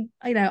constantly?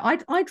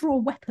 I draw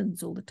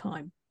weapons all the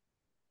time.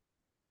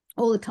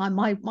 All the time.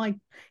 My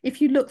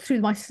if you look through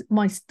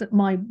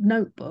my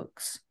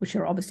notebooks, which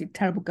are obviously a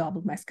terrible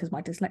garbled mess because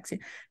my dyslexia,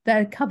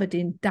 they're covered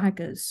in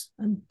daggers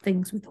and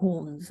things with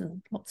horns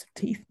and lots of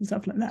teeth and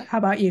stuff like that. How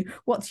about you?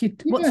 What's your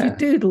Yeah.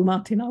 doodle,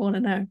 Martin? I want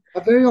to know. I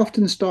very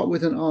often start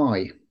with an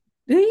I.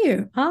 Do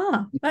you?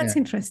 Ah, Yeah. that's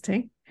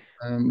interesting.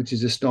 Which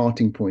is a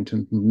starting point,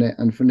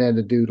 and from there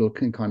the doodle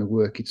can kind of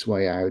work its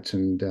way out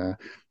and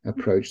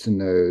approach the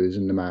nose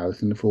and the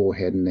mouth and the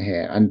forehead and the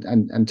hair,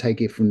 and take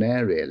it from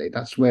there. Really,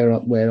 that's where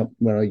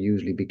I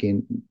usually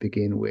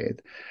begin with.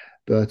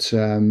 But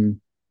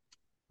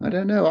I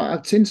don't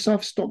know. Since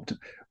I've stopped,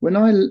 when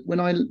I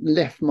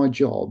left my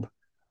job,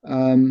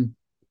 um,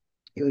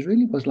 it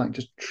was like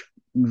just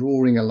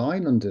drawing a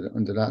line under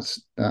that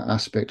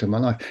aspect of my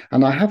life.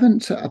 And I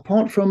haven't,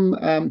 apart from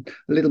a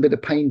little bit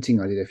of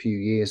painting I did a few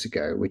years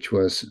ago, which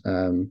was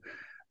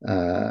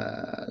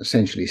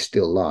essentially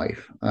still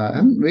life. I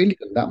haven't really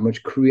done that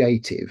much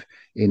creative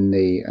in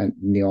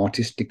the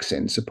artistic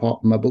sense,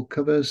 apart from my book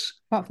covers.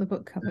 Apart from the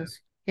book covers.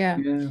 Yeah.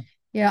 Yeah.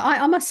 Yeah.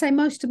 I must say,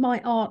 most of my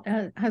art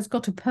has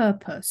got a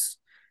purpose.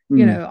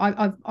 Mm.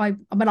 I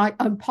mean,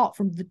 apart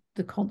from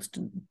the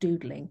constant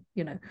doodling,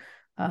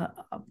 uh,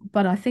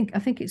 but I think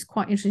it's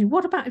quite interesting.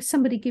 What about if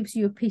somebody gives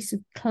you a piece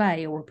of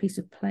clay or a piece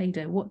of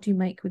Play-Doh? What do you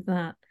make with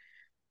that?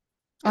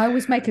 I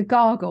always make a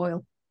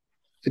gargoyle.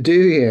 Do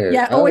you?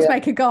 Yeah, Oh always yeah.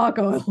 make a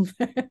gargoyle.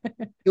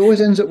 It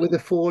always ends up with a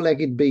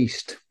four-legged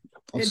beast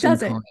of It some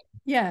does it. kind.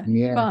 Yeah,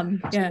 Yeah.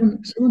 fun. Yeah.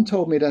 Someone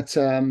told me that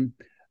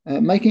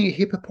making a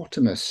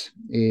hippopotamus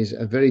is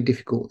a very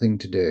difficult thing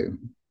to do.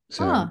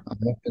 So Ah, I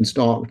often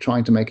start with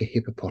trying to make a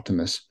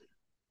hippopotamus.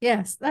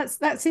 Yes,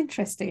 that's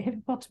interesting.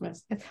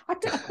 Hippopotamus. I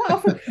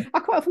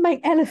quite often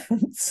make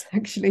elephants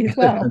actually as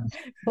well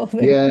for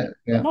the, Yeah, but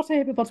yeah. not a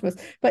hippopotamus.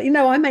 But you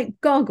know, I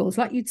make gargoyles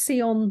like you'd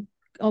see on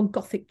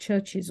Gothic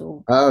churches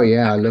or Oh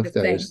yeah, I that kind love of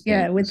thing. those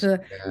Yeah, with things.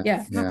 the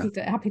Yeah, yeah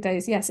yeah. happy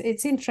days. Yes,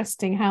 it's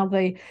interesting how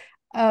they.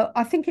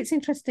 I think it's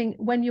interesting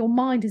when your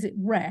mind is at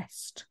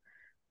rest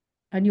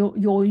and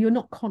you're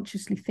not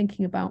consciously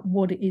thinking about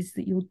what it is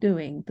that you're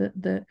doing.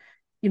 That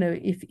you know,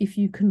 if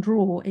you can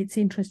draw, it's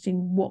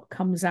interesting what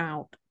comes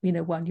out. You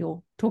know, when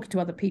you're talking to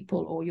other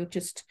people or you're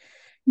just,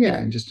 you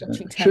Yeah, know, just a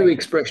watching true telly.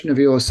 expression of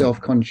your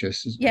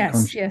self-conscious Yes,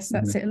 conscious. yes,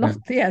 that's it. A Yeah. lot,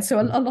 yeah. So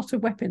a lot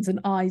of weapons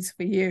and eyes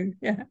for you.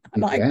 Yeah, I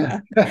like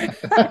Yeah.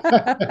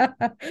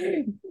 that.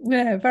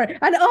 Yeah, very.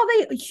 And are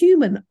they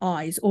human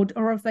eyes, or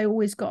have they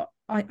always got?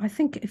 I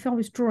think if I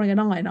was drawing an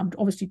eye, and I'm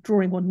obviously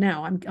drawing one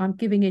now, I'm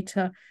giving it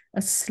a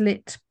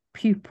slit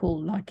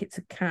pupil like it's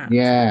a cat.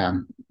 Yeah,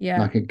 Yeah,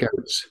 like a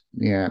goat's.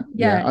 Yeah,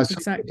 yeah. yeah,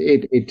 exactly.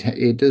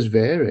 It does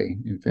vary.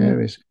 It Mm.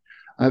 varies.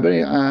 But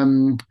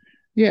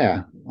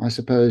yeah, I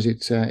suppose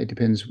it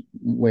depends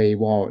where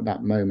you are at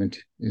that moment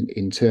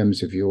in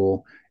terms of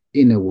your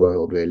inner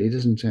world, really,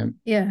 doesn't it?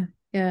 Yeah,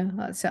 yeah.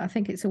 That's it. I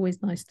think it's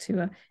always nice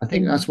to I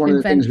think that's one of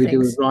the things invent we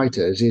do as things.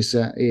 writers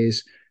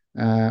is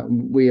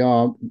we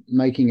are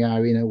making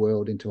our inner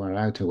world into our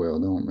outer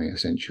world, aren't we?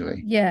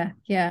 Essentially. Yeah,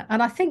 yeah.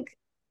 And I think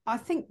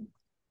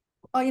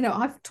you know,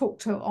 I've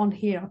talked to on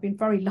here. I've been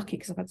very lucky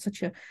because I've had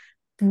such a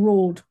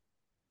broad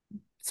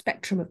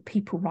spectrum of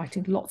people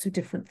writing lots of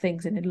different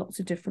things and in lots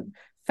of different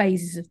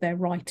phases of their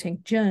writing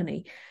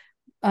journey.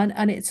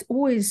 And it's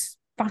always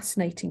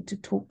fascinating to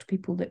talk to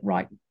people that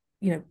write,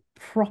 you know,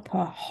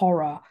 proper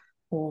horror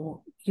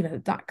or you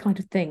know that kind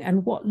of thing,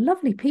 and what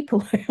lovely people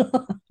they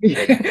are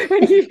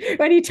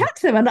when you chat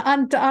to them.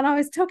 And I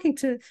was talking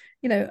to,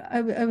 you know,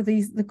 over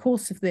the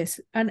course of this,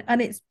 and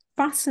it's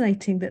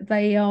fascinating that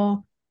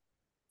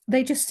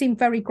they just seem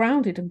very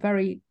grounded and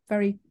very,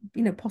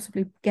 you know,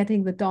 possibly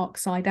getting the dark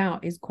side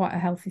out is quite a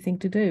healthy thing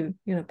to do,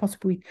 you know.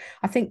 Possibly,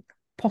 I think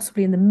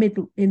possibly in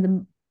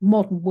the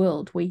modern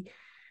world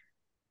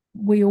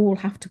we all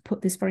have to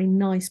put this very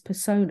nice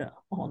persona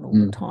on all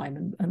the Mm.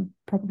 time, and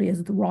probably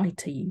as the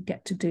writer you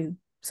get to do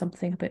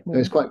something a bit So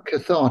it's more. quite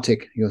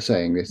cathartic. You're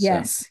saying this.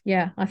 Yes,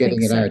 yeah, I think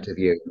Getting it so. out of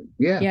you.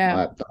 Yeah,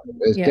 Yeah,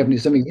 there's yeah, definitely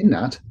something in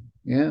that.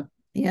 Yeah.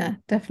 yeah,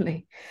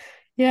 definitely.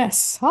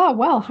 Yes. Oh,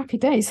 well, happy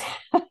days.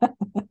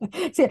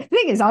 See, the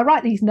thing is, I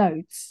write these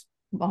notes,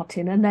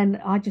 Martin, and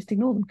then I just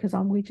ignore them because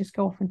we just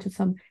go off into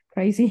some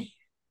crazy,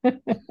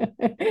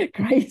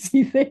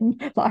 crazy thing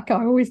like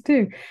I always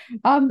do.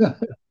 Um,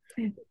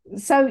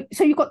 so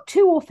you've got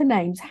two author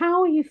names.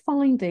 How are you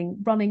finding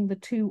running the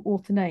two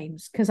author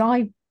names? Because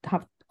I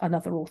have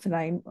another author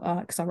name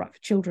because I write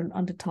for children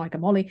under Tiger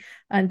Molly,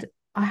 and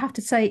I have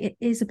to say it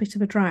is a bit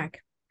of a drag.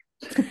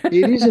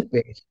 It is a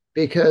bit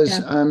because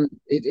Yeah.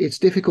 it's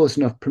difficult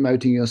enough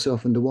promoting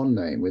yourself under one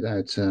name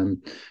without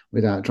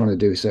trying to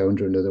do so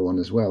under another one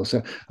as well.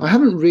 So I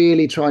haven't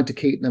really tried to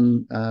keep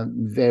them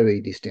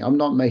very distinct. I'm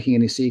not making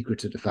any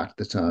secret of the fact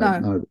that No.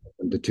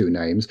 I under two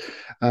names.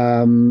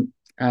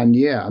 And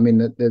yeah, I mean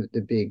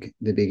the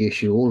big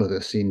issue all of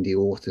us indie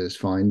authors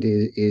find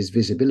is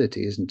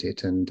visibility, isn't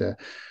it? And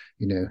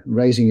you know,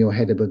 raising your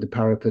head above the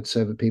parapet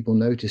so that people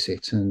notice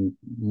it and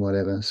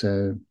whatever.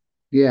 So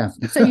yeah.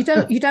 So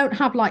you don't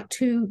have like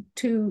two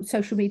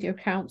social media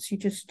accounts. You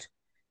just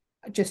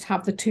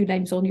have the two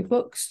names on your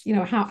books. You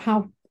know,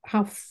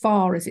 how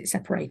far is it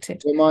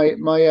separated? Well,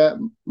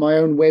 my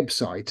own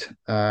website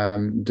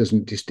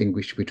doesn't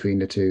distinguish between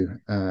the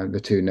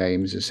two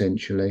names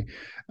essentially,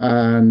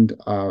 and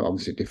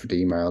obviously different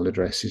email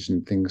addresses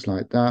and things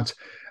like that.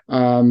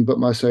 But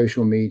my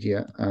social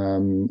media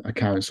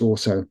accounts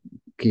also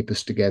keep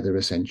us together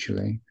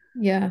essentially.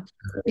 Yeah.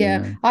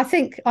 Yeah. Yeah. I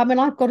think, I mean,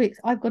 I've got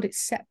it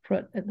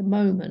separate at the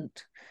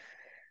moment.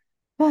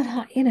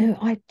 But you know,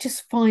 I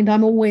just find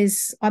I'm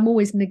always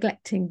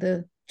neglecting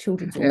the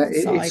children's Yeah, author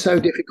it's side. so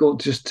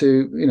difficult just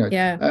to,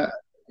 Yeah.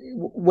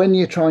 when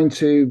you're trying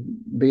to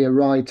be a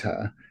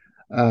writer,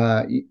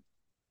 uh,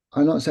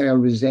 I'm not saying I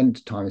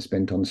resent time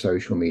spent on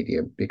social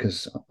media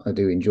because I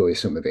do enjoy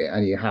some of it,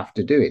 and you have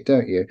to do it,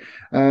 don't you?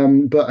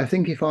 But I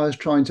think if I was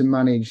trying to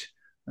manage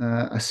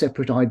a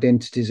separate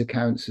identities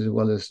accounts as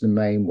well as the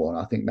main one,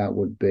 I think that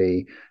would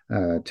be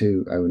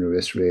too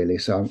onerous, really.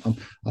 So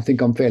I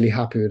think I'm fairly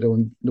happy with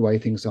the way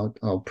things are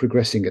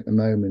progressing at the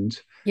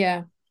moment.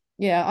 Yeah.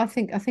 Yeah, I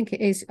think it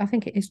is. I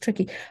think it is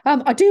tricky.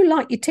 I do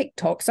like your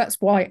TikToks. That's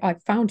why I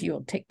found you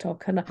on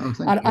TikTok, and Oh, thank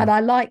and you. I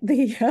like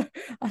the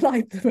I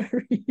like the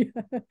very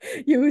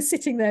you were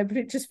sitting there, but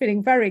it just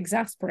feeling very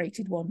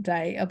exasperated one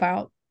day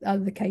about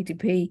the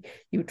KDP.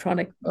 You were trying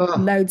to Oh,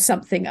 load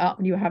something up,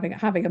 and you were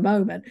having a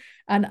moment,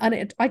 and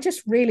I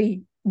just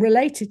really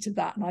related to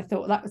that, and I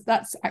thought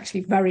that's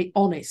actually very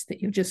honest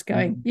that you're just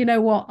going. You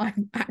know what?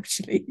 I'm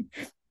actually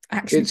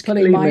it's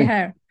pulling killing my me.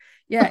 hair.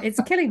 Yeah,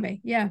 it's killing me.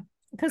 Yeah,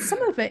 because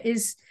some of it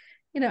is,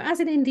 you know, as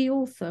an indie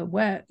author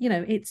where, you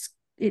know,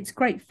 it's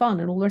great fun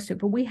and all the rest of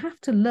it, but we have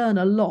to learn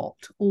a lot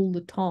all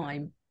the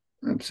time.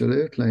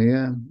 Absolutely,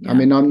 yeah. I Yeah.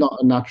 mean, I'm not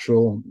a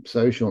natural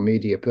social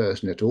media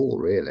person at all,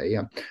 really.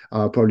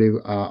 Probably,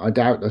 I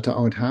doubt that I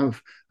would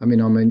have. I mean,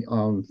 I'm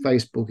on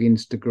Facebook,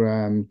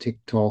 Instagram,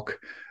 TikTok.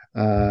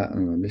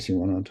 I'm missing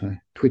one, aren't I?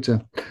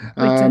 Twitter.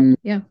 Twitter. Um,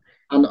 Yeah.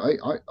 and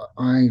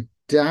I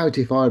doubt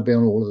if I'd be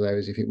on all of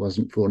those if it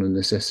wasn't for the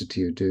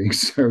necessity of doing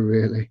so,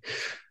 really.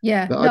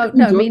 Yeah. But I do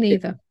No, no, enjoy me it.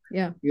 neither.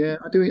 Yeah. Yeah,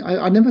 I do.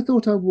 I never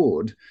thought I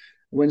would.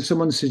 When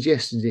someone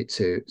suggested it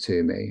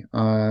to me,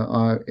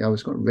 I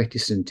was quite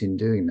reticent in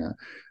doing that.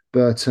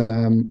 But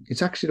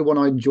it's actually the one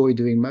I enjoy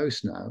doing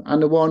most now,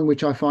 and the one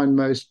which I find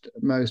most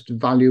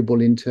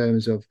valuable in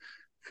terms of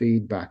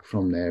feedback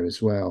from there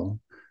as well.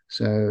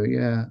 So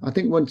yeah, I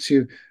think once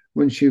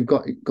you've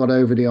got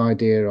over the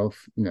idea of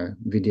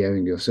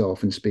videoing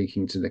yourself and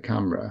speaking to the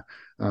camera,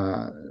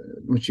 uh,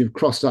 once you've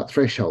crossed that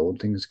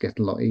threshold, things get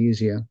a lot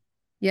easier.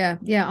 Yeah.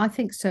 Yeah. I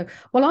think so.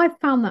 Well, I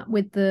found that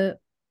with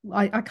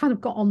I kind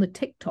of got on the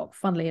TikTok,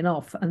 funnily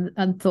enough,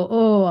 and thought,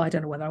 oh, I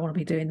don't know whether I want to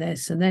be doing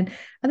this. And then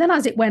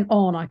as it went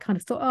on, I kind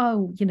of thought,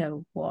 oh, you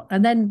know what?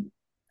 And then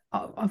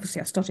obviously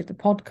I started the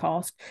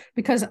podcast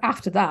because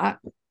after that,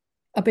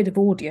 a bit of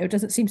audio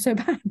doesn't seem so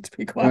bad, to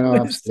be quite No,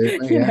 honest.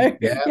 absolutely, yeah,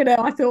 yeah.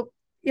 I thought,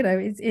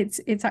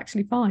 it's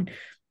actually fine.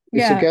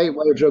 It's a Yeah.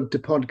 gateway drug to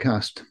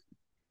podcast.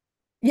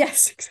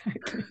 Yes,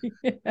 exactly.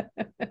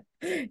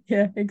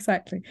 Yeah,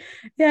 exactly.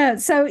 Yeah.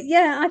 So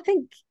yeah, I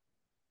think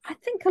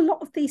a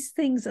lot of these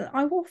things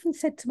I've often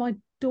said to my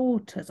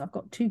daughters, I've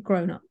got two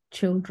grown-up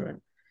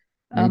children,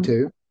 Me um,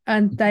 too.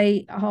 and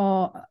they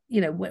are,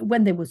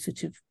 when they were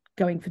sort of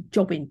going for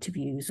job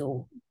interviews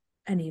or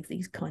any of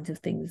these kinds of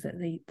things that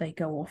they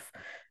go off,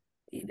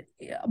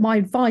 my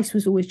advice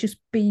was always just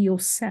be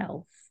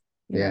yourself.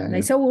 Yeah, And they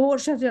yeah. said, well, what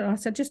should I do? I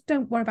said, just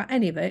don't worry about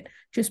any of it.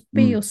 Just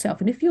be Mm,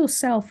 yourself. And if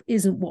yourself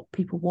isn't what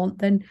people want,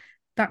 then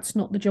that's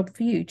not the job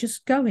for you.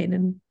 Just go in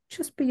and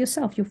just be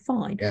yourself. You're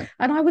fine. yeah.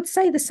 And I would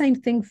say the same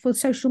thing for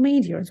social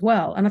media as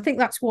well. And I think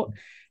that's what,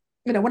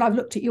 when I've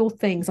looked at your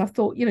things, I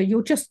thought,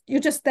 you're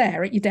just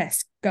there at your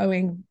desk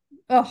going,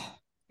 oh,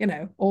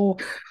 or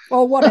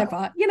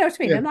whatever. You know what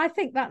I mean? Yeah. And I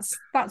think that's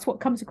what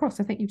comes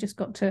across. I think you've just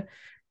got to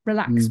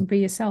relax Mm, and be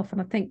yourself.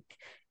 And I think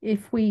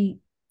if we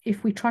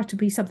try to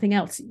be something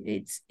else,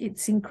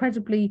 it's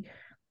incredibly,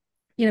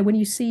 when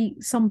you see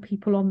some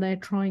people on there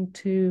trying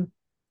to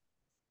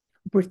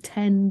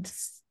pretend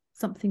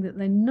something that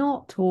they're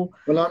not, or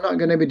well, I'm not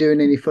going to be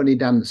doing any funny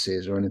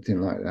dances or anything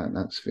like that.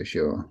 That's for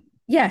sure.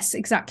 yes,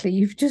 exactly.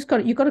 You've got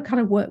to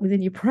kind of work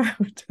within your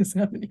parameters,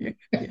 haven't you?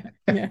 Yeah,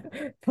 yeah,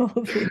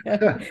 probably.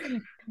 Yeah.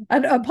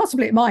 And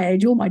possibly at my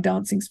age, all my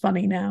dancing's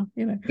funny now.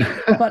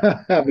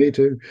 But Me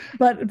too.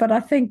 but I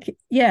think,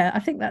 yeah, I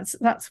think that's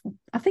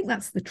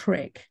the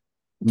trick.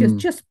 just Mm,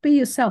 just be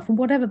yourself, and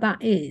whatever that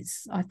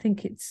is, I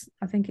think it's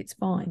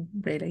fine,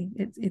 really.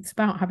 It's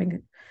about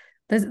having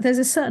there's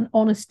a certain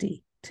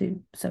honesty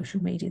to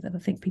social media that I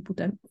think people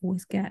don't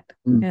always get.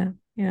 mm, Yeah,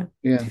 yeah.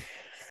 yeah.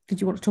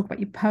 Did you want to talk about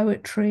your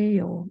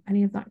poetry or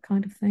any of that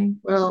kind of thing?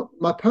 Well,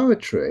 my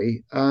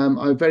poetry,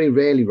 I very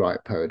rarely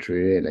write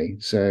poetry, really.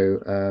 So,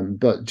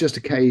 but just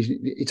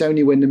occasionally, it's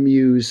only when the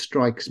muse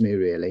strikes me,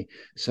 really.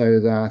 So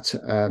that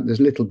there's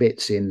little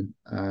bits in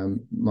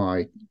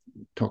my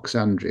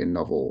Toxandrian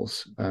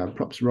novels,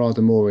 perhaps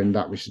rather more in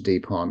That Which the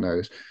Deep Heart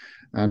Knows,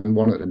 and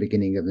one at the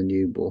beginning of the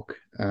new book.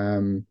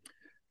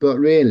 But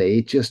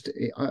really,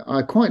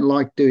 I quite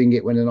like doing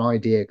it when an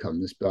idea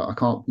comes, but I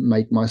can't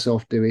make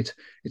myself do it.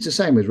 It's the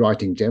same with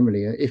writing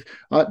generally. If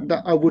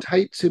I would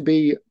hate to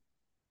be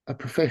a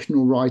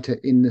professional writer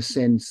in the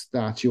sense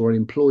that you're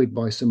employed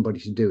by somebody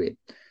to do it,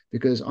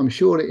 because I'm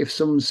sure that if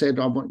someone said,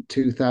 I want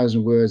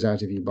 2,000 words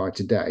out of you by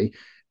today,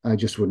 I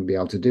just wouldn't be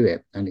able to do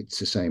it. And it's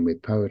the same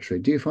with poetry.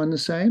 Do you find the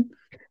same?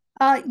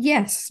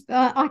 Yes,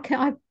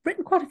 I've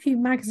written quite a few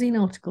magazine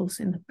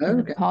articles in the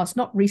Okay. past,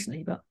 not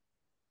recently, but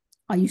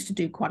I used to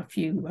do quite a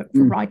few for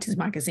Mm, writers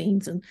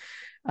magazines and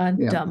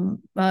yeah.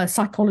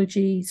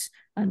 psychologies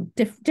and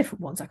different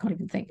ones. I can't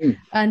even think. Mm,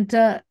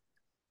 And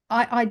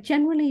I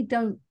generally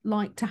don't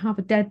like to have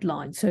a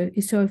deadline. So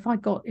if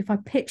I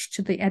pitched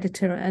to the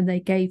editor and they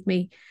gave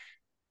me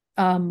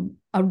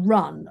a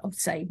run of,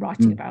 say,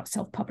 writing mm, about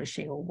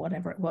self-publishing or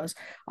whatever it was,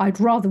 I'd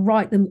rather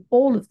write them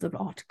all of the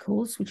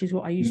articles, which is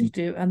what I usually mm.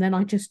 do, and then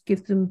I just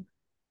give them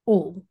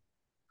all.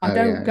 I Oh,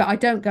 don't yeah. go. I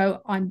don't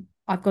go.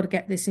 I've got to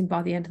get this in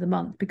by the end of the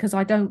month, because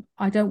I don't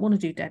want to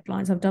do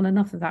deadlines. I've done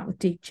enough of that with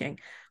teaching.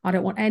 I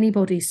don't want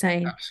anybody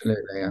saying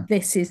Absolutely. Yeah.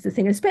 this is the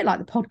thing. It's a bit like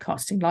the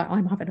podcasting. Like,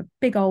 I'm having a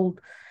big old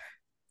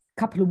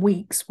couple of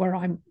weeks where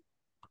I'm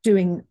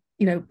doing,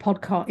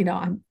 podcast.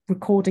 I'm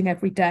recording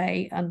every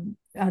day and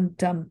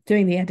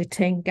doing the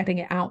editing, getting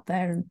it out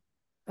there,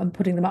 and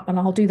putting them up. And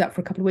I'll do that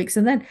for a couple of weeks,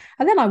 and then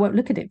I won't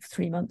look at it for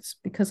 3 months,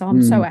 because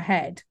I'm so Mm,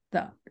 ahead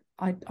that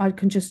I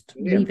can just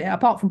yeah. leave it.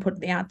 Apart from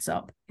putting the ads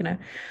up, and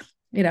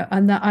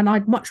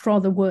I'd much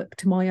rather work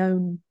to my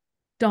own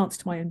dance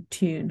to my own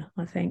tune,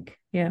 I think.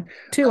 Yeah.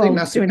 I Too think old to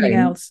that's do anything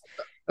again, else.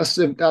 that's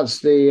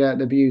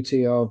the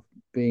beauty of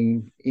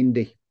being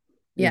indie,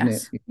 isn't it?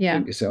 Yes. You Yeah.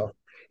 treat yourself.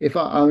 If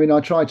I mean,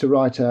 I try to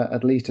write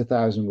at least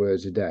 1,000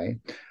 words a day.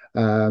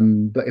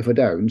 But if I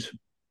don't,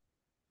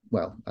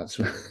 well, that's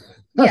that's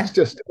Yeah.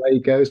 just the way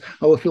it goes.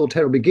 I will feel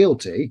terribly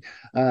guilty,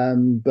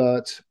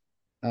 but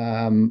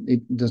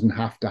it doesn't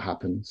have to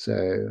happen. So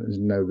there's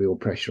no real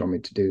pressure on me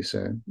to do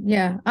so.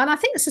 Yeah. And I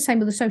think it's the same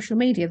with the social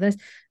media.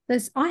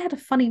 I had a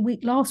funny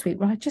week last week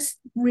where I just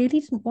really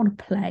didn't want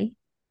to play.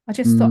 I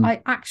just thought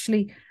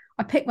Mm,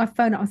 I picked my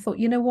phone up. I thought,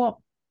 you know what?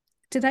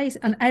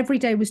 And every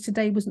day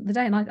today wasn't the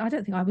day. And I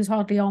don't think I was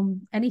hardly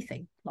on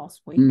anything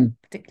last week, mm,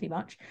 particularly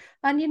much.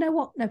 And you know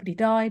what? Nobody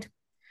died.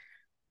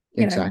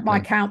 exactly. My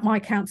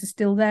accounts are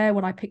still there.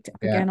 When I picked it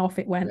up Yeah. again, off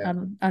it went. Yeah.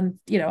 And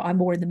I'm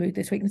more in the mood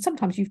this week. And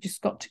sometimes you've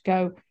just got to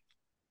go,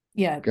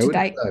 yeah, Go with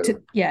the flow.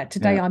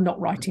 today Yeah. I'm not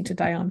writing.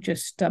 Today I'm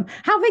just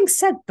having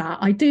said that,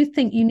 I do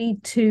think you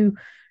need to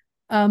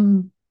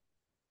um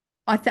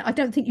I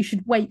don't think you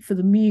should wait for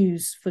the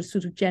muse for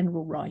sort of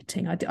general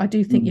writing. I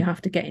do think you Mm,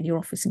 have to get in your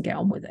office and get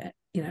on with it.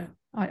 yeah.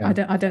 I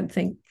don't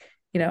think,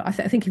 I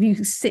think if you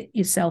sit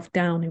yourself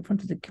down in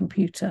front of the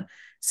computer,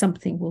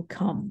 something will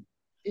come.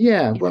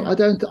 Yeah. You Well, know. I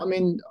don't. I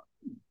mean,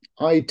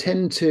 I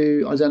tend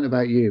to. I don't know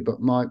about you, but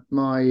my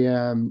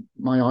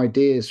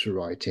ideas for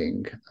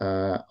writing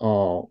are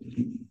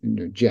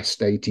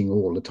gestating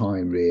all the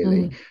time.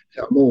 Really, Mm.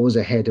 so I'm always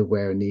ahead of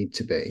where I need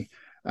to be,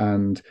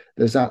 and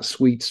there's that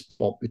sweet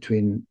spot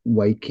between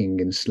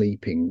waking and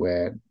sleeping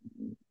where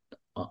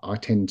I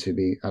tend to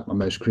be at my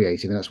most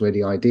creative, and that's where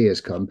the ideas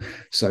come.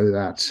 So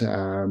that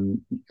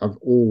I've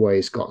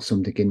always got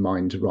something in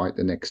mind to write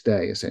the next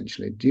day.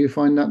 Essentially, do you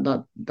find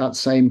that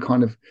same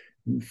kind of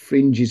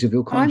fringes of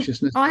your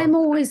consciousness? I'm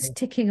always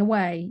ticking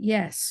away.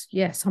 Yes,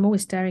 yes. I'm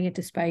always staring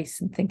into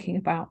space and thinking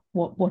about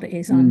what it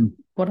is Mm.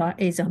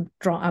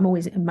 I'm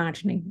always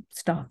imagining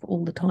stuff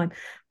all the time.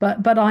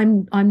 But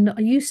I'm not,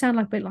 you sound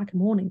like a bit like a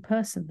morning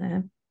person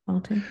there,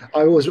 Martin.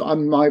 I always write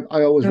in the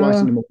Oh,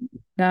 morning.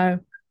 no,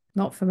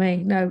 not for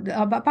me. No,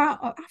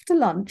 about after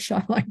lunch,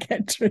 I might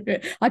get through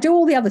it. I do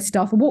all the other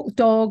stuff. I walk the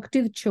dog,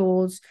 do the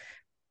chores,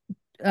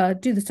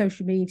 do the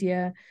social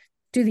media,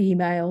 do the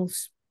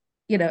emails,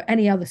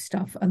 any other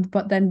stuff.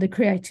 But then the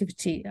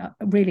creativity,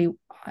 really,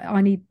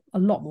 I need a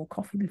lot more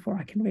coffee before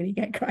I can really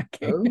get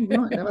cracking. Oh,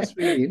 right. Now that's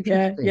really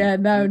Yeah, interesting. yeah,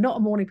 no, Yeah. not a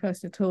morning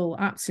person at all.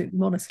 Absolutely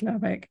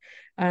monosyllabic,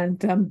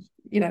 and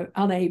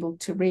unable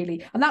to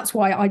really. And that's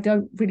why I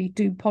don't really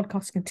do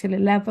podcasting until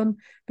 11,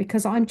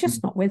 because I'm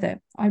just not with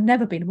it. I've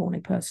never been a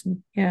morning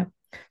person. Yeah,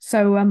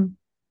 so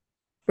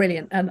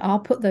brilliant. And I'll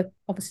put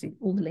obviously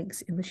all the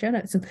links in the show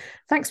notes. And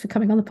thanks for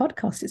coming on the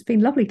podcast. It's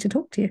been lovely to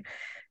talk to you.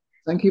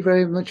 Thank you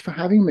very much for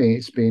having me.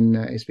 It's been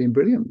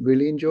brilliant.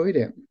 Really enjoyed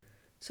it.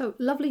 So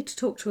lovely to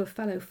talk to a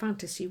fellow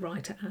fantasy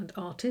writer and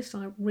artist.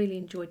 I really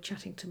enjoyed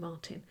chatting to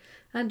Martin.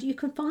 And you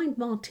can find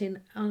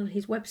Martin on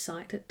his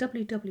website at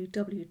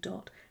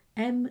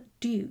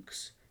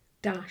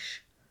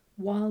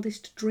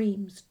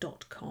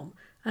www.mdukes-wildestdreams.com.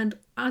 And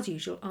as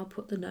usual, I'll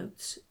put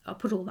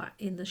all that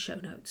in the show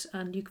notes.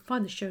 And you can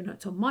find the show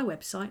notes on my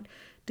website,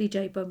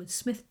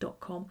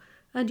 djbowmansmith.com.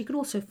 And you can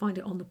also find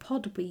it on the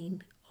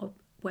Podbean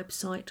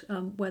website,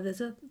 where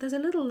there's a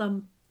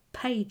little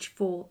page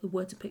for the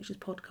Words and Pictures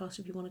podcast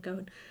if you want to go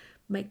and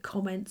make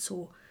comments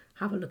or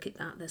have a look at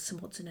that. There's some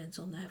odds and ends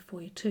on there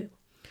for you too.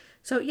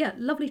 So yeah,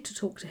 lovely to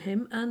talk to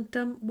him, and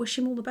wish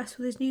him all the best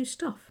with his new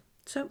stuff.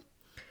 So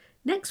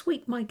next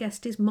week my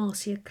guest is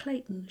Marcia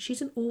Clayton.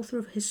 She's an author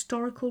of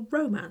historical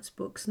romance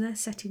books, and they're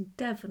set in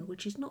Devon,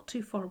 which is not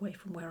too far away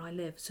from where I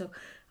live, so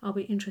I'll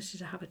be interested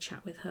to have a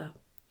chat with her.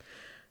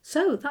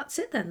 So that's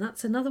it then.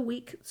 That's another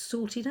week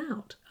sorted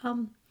out.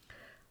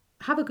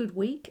 Have a good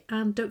week,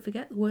 and don't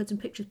forget the Words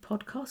and Pictures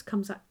podcast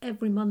comes out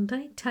every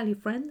Monday. Tell your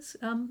friends,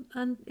 and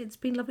it's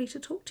been lovely to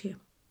talk to you.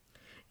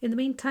 In the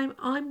meantime,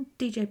 I'm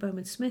DJ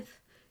Bowman Smith.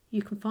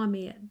 You can find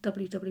me at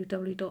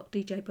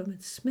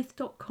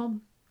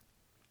www.djbowmansmith.com,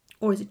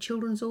 or as a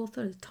children's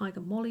author at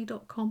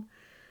tigermolly.com.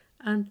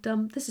 And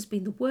this has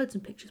been the Words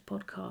and Pictures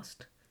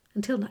podcast.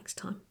 Until next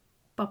time,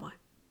 bye bye.